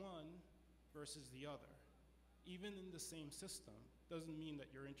use one versus the other. Even in the same system, doesn't mean that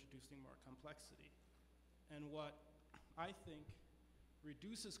you're introducing more complexity. And what I think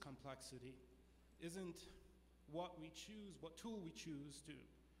reduces complexity isn't what we choose, what tool we choose to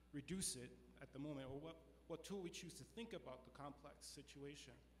reduce it at the moment, or what tool we choose to think about the complex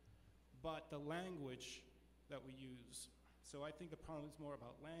situation, but the language that we use. So I think the problem is more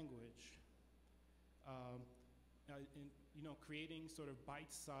about language, creating sort of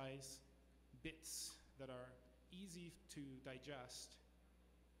bite-sized bits that are easy to digest,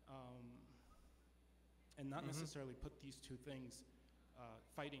 and not necessarily put these two things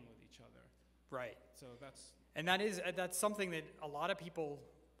fighting with each other. Right. So that's something that a lot of people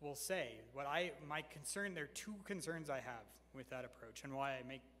will say. There are two concerns I have with that approach and why I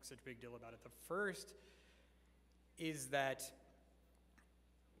make such a big deal about it. The first is that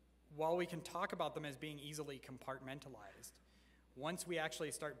while we can talk about them as being easily compartmentalized, once we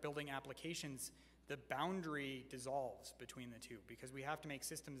actually start building applications, the boundary dissolves between the two because we have to make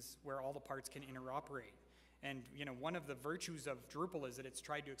systems where all the parts can interoperate. And one of the virtues of Drupal is that it's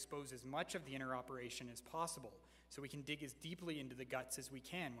tried to expose as much of the interoperation as possible so we can dig as deeply into the guts as we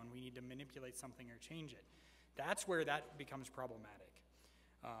can when we need to manipulate something or change it. That's where that becomes problematic.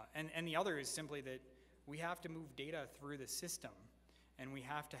 And the other is simply that we have to move data through the system, and we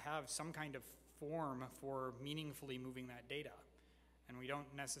have to have some kind of form for meaningfully moving that data. And we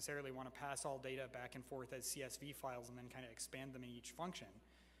don't necessarily want to pass all data back and forth as CSV files and then kind of expand them in each function.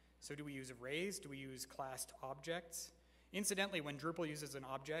 So do we use arrays? Do we use classed objects? Incidentally, when Drupal uses an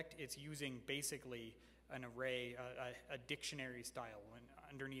object, it's using basically an array, a dictionary style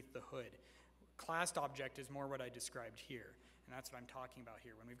underneath the hood. Classed object is more what I described here, and that's what I'm talking about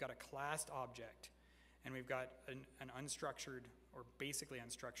here. When we've got a classed object and we've got an unstructured or basically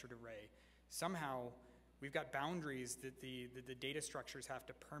unstructured array, somehow we've got boundaries that the data structures have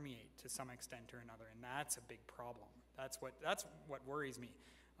to permeate to some extent or another, and that's a big problem. That's what worries me.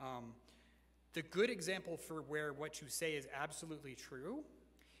 The good example for where what you say is absolutely true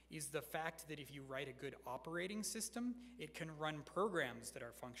is the fact that if you write a good operating system, it can run programs that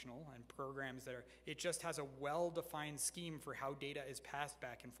are functional and programs that are, it just has a well-defined scheme for how data is passed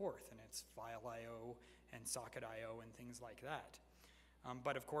back and forth, and it's file I/O and socket I/O and things like that.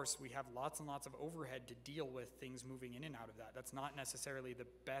 But of course, we have lots and lots of overhead to deal with things moving in and out of that. That's not necessarily the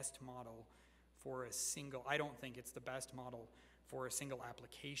best model for a single, I don't think it's the best model for a single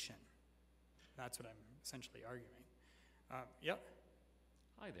application. That's what I'm essentially arguing. Yep.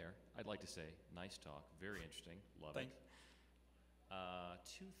 Hi there. I'd like to say, nice talk, very interesting, love Thanks.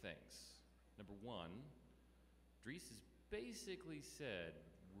 it. Two things. Number one, Dries has basically said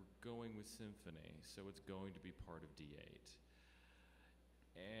we're going with Symfony, so it's going to be part of D8.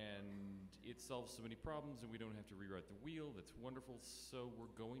 And it solves so many problems and we don't have to rewrite the wheel. That's wonderful. So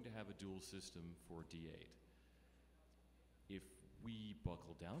we're going to have a dual system for D8. If we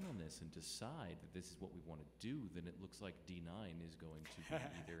buckle down on this and decide that this is what we want to do, then it looks like D9 is going to be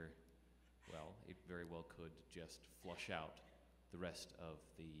either, well, it very well could just flush out the rest of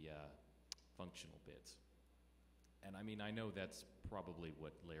the functional bits. And I mean, I know that's probably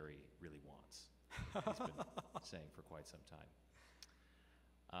what Larry really wants. He's been saying for quite some time.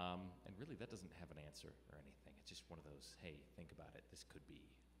 And really, that doesn't have an answer or anything. It's just one of those, hey, think about it, this could be.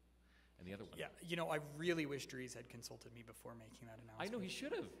 And the other one. Yeah, you know, I really wish Dries had consulted me before making that announcement. I know, he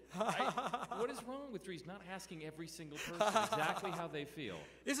should have. What is wrong with Dries not asking every single person exactly how they feel?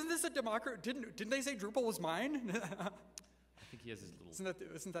 Isn't this a democracy? Didn't they say Drupal was mine? I think he has his little.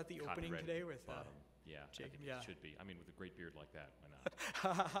 Isn't that the opening today with yeah, Jacob? I think Yeah, it should be. I mean, with a great beard like that,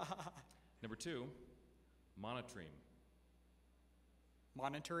 why not? Number two, monotreme.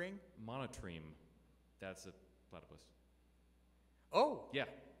 Monitoring? Monotreme. That's a platypus. Oh. Yeah.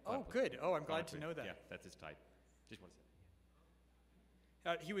 Oh, Platypus. good. Oh, I'm glad to Monotreme. know that. Yeah, that's his type. Just want to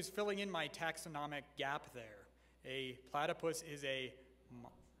say. He was filling in my taxonomic gap there. A platypus is a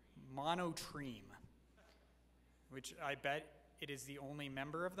monotreme, which I bet it is the only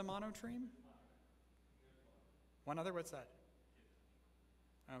member of the monotreme. One other? What's that?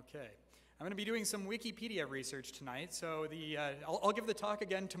 Okay. I'm going to be doing some Wikipedia research tonight, so I'll give the talk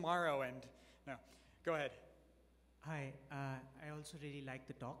again tomorrow. And no, go ahead. Hi, I also really like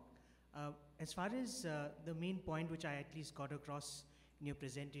the talk. As far as the main point which I at least got across in your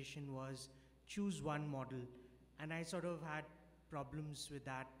presentation was choose one model, and I sort of had problems with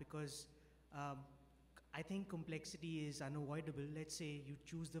that because I think complexity is unavoidable. Let's say you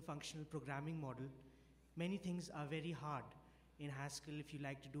choose the functional programming model. Many things are very hard. In Haskell, if you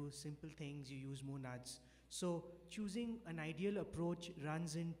like to do simple things, you use monads. So choosing an ideal approach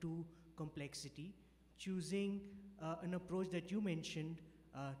runs into complexity. Choosing an approach that you mentioned,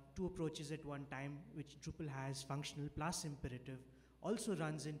 two approaches at one time, which Drupal has, functional plus imperative, also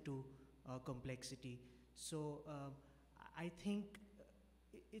runs into complexity. So I think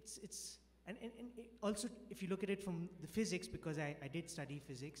and also if you look at it from the physics, because I did study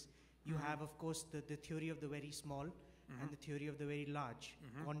physics, you have, of course, the theory of the very small, and the theory of the very large,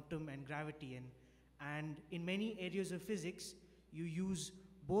 quantum and gravity. And in many areas of physics, you use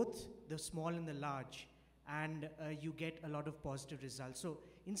both the small and the large, and you get a lot of positive results. So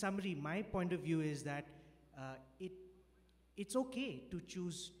in summary, my point of view is that it's okay to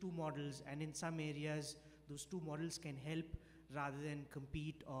choose two models, and in some areas, those two models can help rather than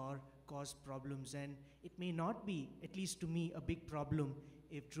compete or cause problems. And it may not be, at least to me, a big problem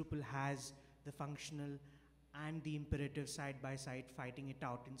if Drupal has the functional and the imperative side by side fighting it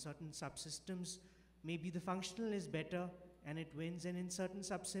out. In certain subsystems, maybe the functional is better and it wins, and in certain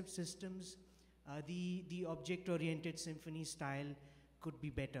subsystems, the object-oriented Symfony style could be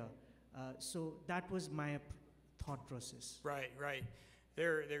better. So that was my thought process. Right.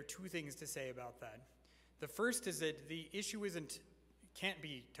 There are two things to say about that. The first is that the issue can't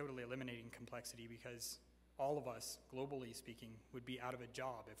be totally eliminating complexity, because all of us, globally speaking, would be out of a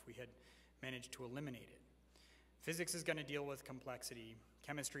job if we had managed to eliminate it. Physics is going to deal with complexity.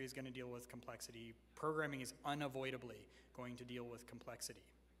 Chemistry is going to deal with complexity. Programming is unavoidably going to deal with complexity.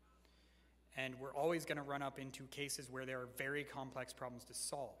 And we're always going to run up into cases where there are very complex problems to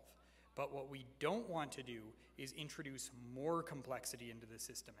solve. But what we don't want to do is introduce more complexity into the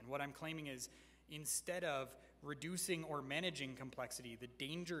system. And what I'm claiming is, instead of reducing or managing complexity, the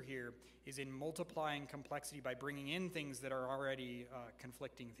danger here is in multiplying complexity by bringing in things that are already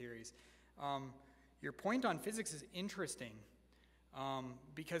conflicting theories. Your point on physics is interesting,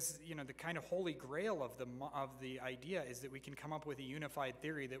 because the kind of holy grail of the idea is that we can come up with a unified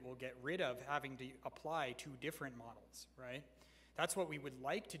theory that will get rid of having to apply two different models, right? That's what we would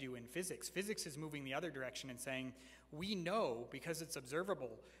like to do in physics. Physics is moving the other direction and saying, we know, because it's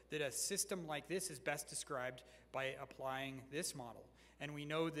observable, that a system like this is best described by applying this model. And we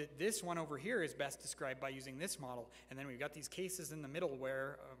know that this one over here is best described by using this model. And then we've got these cases in the middle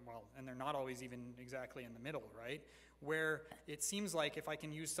where, and they're not always even exactly in the middle, right? Where it seems like if I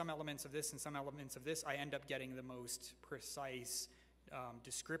can use some elements of this and some elements of this, I end up getting the most precise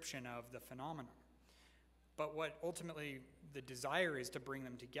description of the phenomenon. But what ultimately the desire is to bring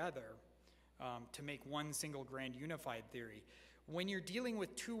them together to make one single grand unified theory. When you're dealing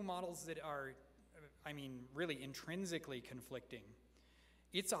with two models that are, really intrinsically conflicting,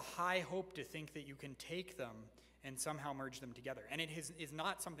 it's a high hope to think that you can take them and somehow merge them together. And it is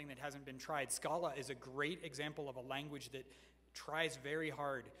not something that hasn't been tried. Scala is a great example of a language that tries very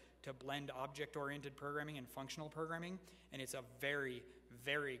hard to blend object-oriented programming and functional programming, and it's a very,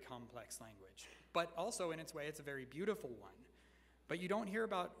 very complex language. But also, in its way, it's a very beautiful one. But you don't hear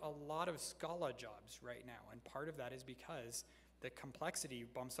about a lot of Scala jobs right now, and part of that is because the complexity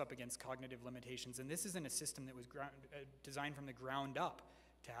bumps up against cognitive limitations, and this isn't a system that was designed from the ground up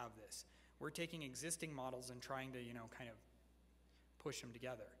to have this. We're taking existing models and trying to, kind of push them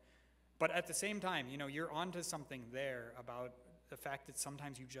together. But at the same time, you're onto something there about the fact that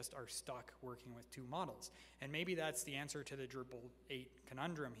sometimes you just are stuck working with two models. And maybe that's the answer to the Drupal 8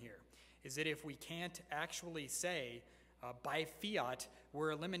 conundrum here, is that if we can't actually say, by fiat,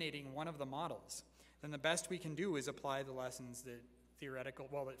 we're eliminating one of the models, then the best we can do is apply the lessons that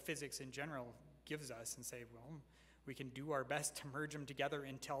that physics in general gives us and say, well, we can do our best to merge them together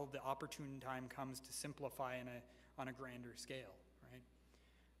until the opportune time comes to simplify on a grander scale, right?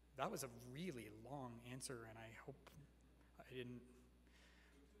 That was a really long answer, and I hope I didn't.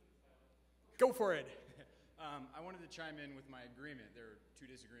 Go for it. I wanted to chime in with my agreement. There are two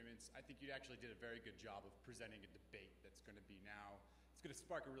disagreements. I think you actually did a very good job of presenting a debate that's going to be now. It's going to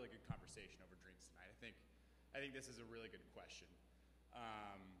spark a really good conversation over drinks tonight. I think this is a really good question.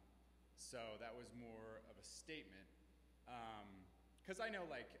 So that was more of a statement. Because I know,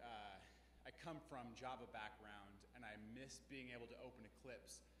 I come from Java background, and I miss being able to open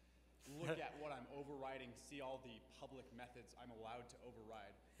Eclipse, look at what I'm overriding, see all the public methods I'm allowed to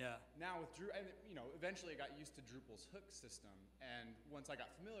override. Yeah. Now with eventually I got used to Drupal's hook system, and once I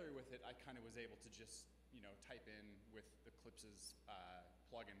got familiar with it, I kind of was able to just, type in with Eclipse's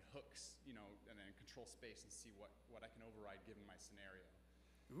plugin hooks, and then control space and see what I can override given my scenario.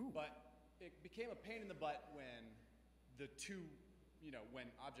 Ooh. But it became a pain in the butt when the two,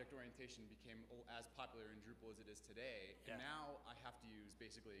 when object orientation became as popular in Drupal as it is today. Yeah. And now I have to use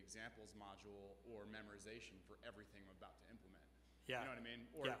basically examples module or memorization for everything I'm about to implement. Yeah. You know what I mean?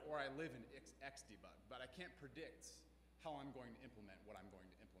 Or I live in Xdebug, but I can't predict how I'm going to implement what I'm going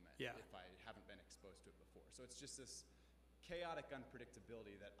to implement if I haven't been exposed to it before. So it's just this chaotic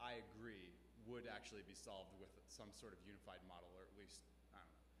unpredictability that I agree would actually be solved with some sort of unified model, or at least, I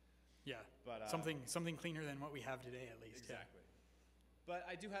don't know. Yeah, but, something cleaner than what we have today, at least. Exactly. Yeah. But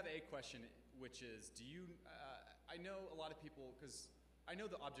I do have a question, which is, I know a lot of people, because I know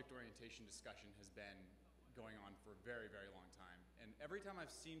the object orientation discussion has been going on for a very, very long time. And every time I've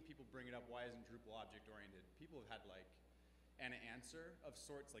seen people bring it up, why isn't Drupal object oriented? People have had an answer of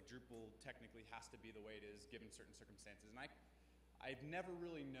sorts, like Drupal technically has to be the way it is given certain circumstances. And I've never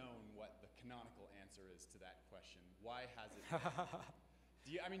really known what the canonical answer is to that question. Why has it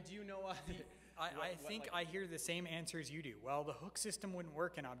been? Do you know? I think I hear the same answers you do. Well, the hook system wouldn't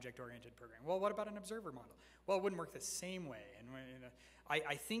work in object-oriented programming. Well, what about an observer model? Well, it wouldn't work the same way. And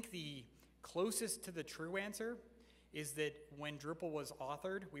I think the closest to the true answer is that when Drupal was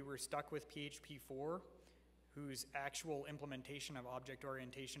authored, we were stuck with PHP 4, whose actual implementation of object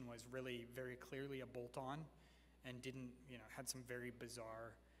orientation was really very clearly a bolt-on and didn't, had some very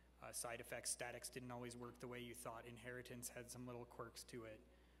bizarre side effects. Statics didn't always work the way you thought. Inheritance had some little quirks to it.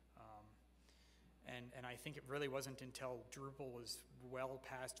 And I think it really wasn't until Drupal was well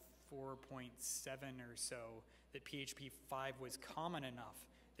past 4.7 or so that PHP 5 was common enough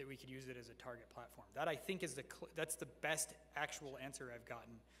that we could use it as a target platform. That I think is that's the best actual answer I've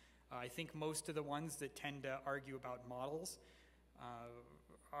gotten. I think most of the ones that tend to argue about models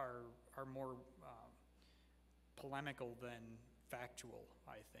are more polemical than factual,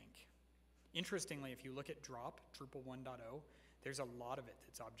 I think. Interestingly, if you look at Drupal 1.0, there's a lot of it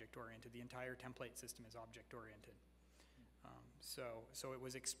that's object-oriented. The entire template system is object-oriented. So it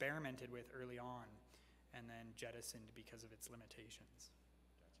was experimented with early on and then jettisoned because of its limitations.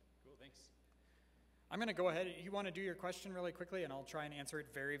 Gotcha. Cool, thanks. I'm going to go ahead. You want to do your question really quickly, and I'll try and answer it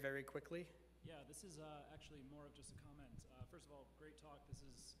very, very quickly. Yeah, this is actually more of just a comment. First of all, great talk. This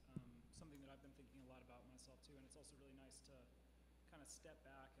is something that I've been thinking a lot about myself too, and it's also really nice to kind of step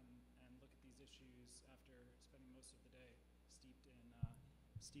back and look at these issues after spending most of the day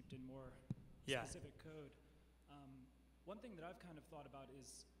steeped in more specific code. One thing that I've kind of thought about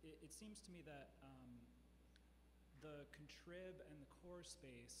is it seems to me that the contrib and the core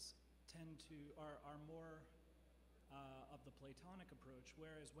space are more of the Platonic approach,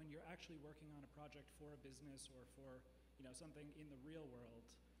 whereas when you're actually working on a project for a business or for something in the real world,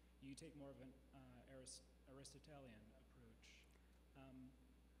 you take more of an Aristotelian approach,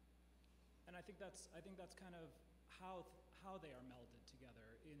 and I think that's kind of how they are melded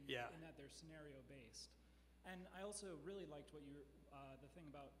together in that they're scenario based. And I also really liked what the thing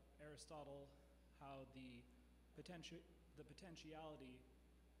about Aristotle, how the potentiality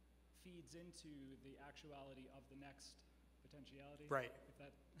feeds into the actuality of the next potentiality. Right. If that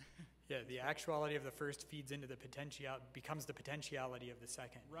Yeah, the actuality of the first feeds into the becomes the potentiality of the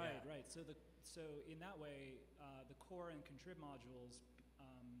second. Right, yeah. right. So in that way, the core and contrib modules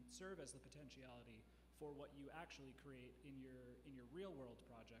serve as the potentiality for what you actually create in your real world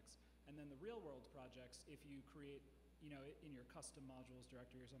projects. And then the real world projects, if you create, in your custom modules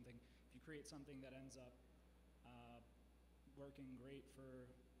directory or something, if you create something that ends up working great for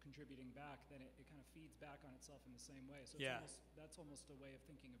contributing back, then it kind of feeds back on itself in the same way. So that's almost a way of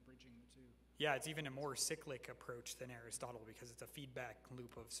thinking of bridging the two. Yeah, it's even a more cyclic approach than Aristotle because it's a feedback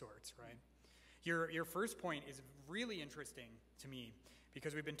loop of sorts, right? Your first point is really interesting to me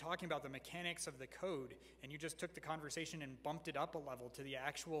because we've been talking about the mechanics of the code, and you just took the conversation and bumped it up a level to the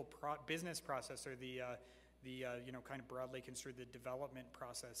actual business process, or the kind of broadly construed the development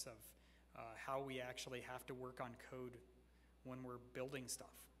process of how we actually have to work on code when we're building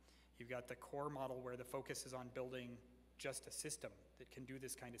stuff. You've got the core model where the focus is on building just a system that can do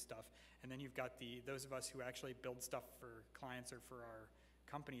this kind of stuff, and then you've got those of us who actually build stuff for clients or for our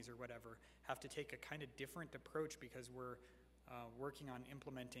companies or whatever have to take a kind of different approach because we're working on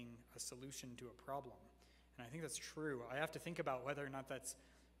implementing a solution to a problem. And I think that's true. I have to think about whether or not that's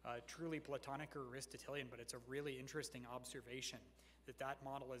truly Platonic or Aristotelian, but it's a really interesting observation that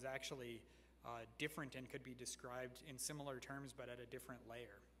model is actually different and could be described in similar terms but at a different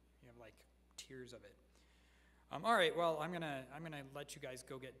layer. You have like tiers of it. All right, well, I'm gonna let you guys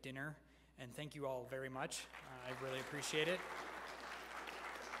go get dinner, and thank you all very much. I really appreciate it.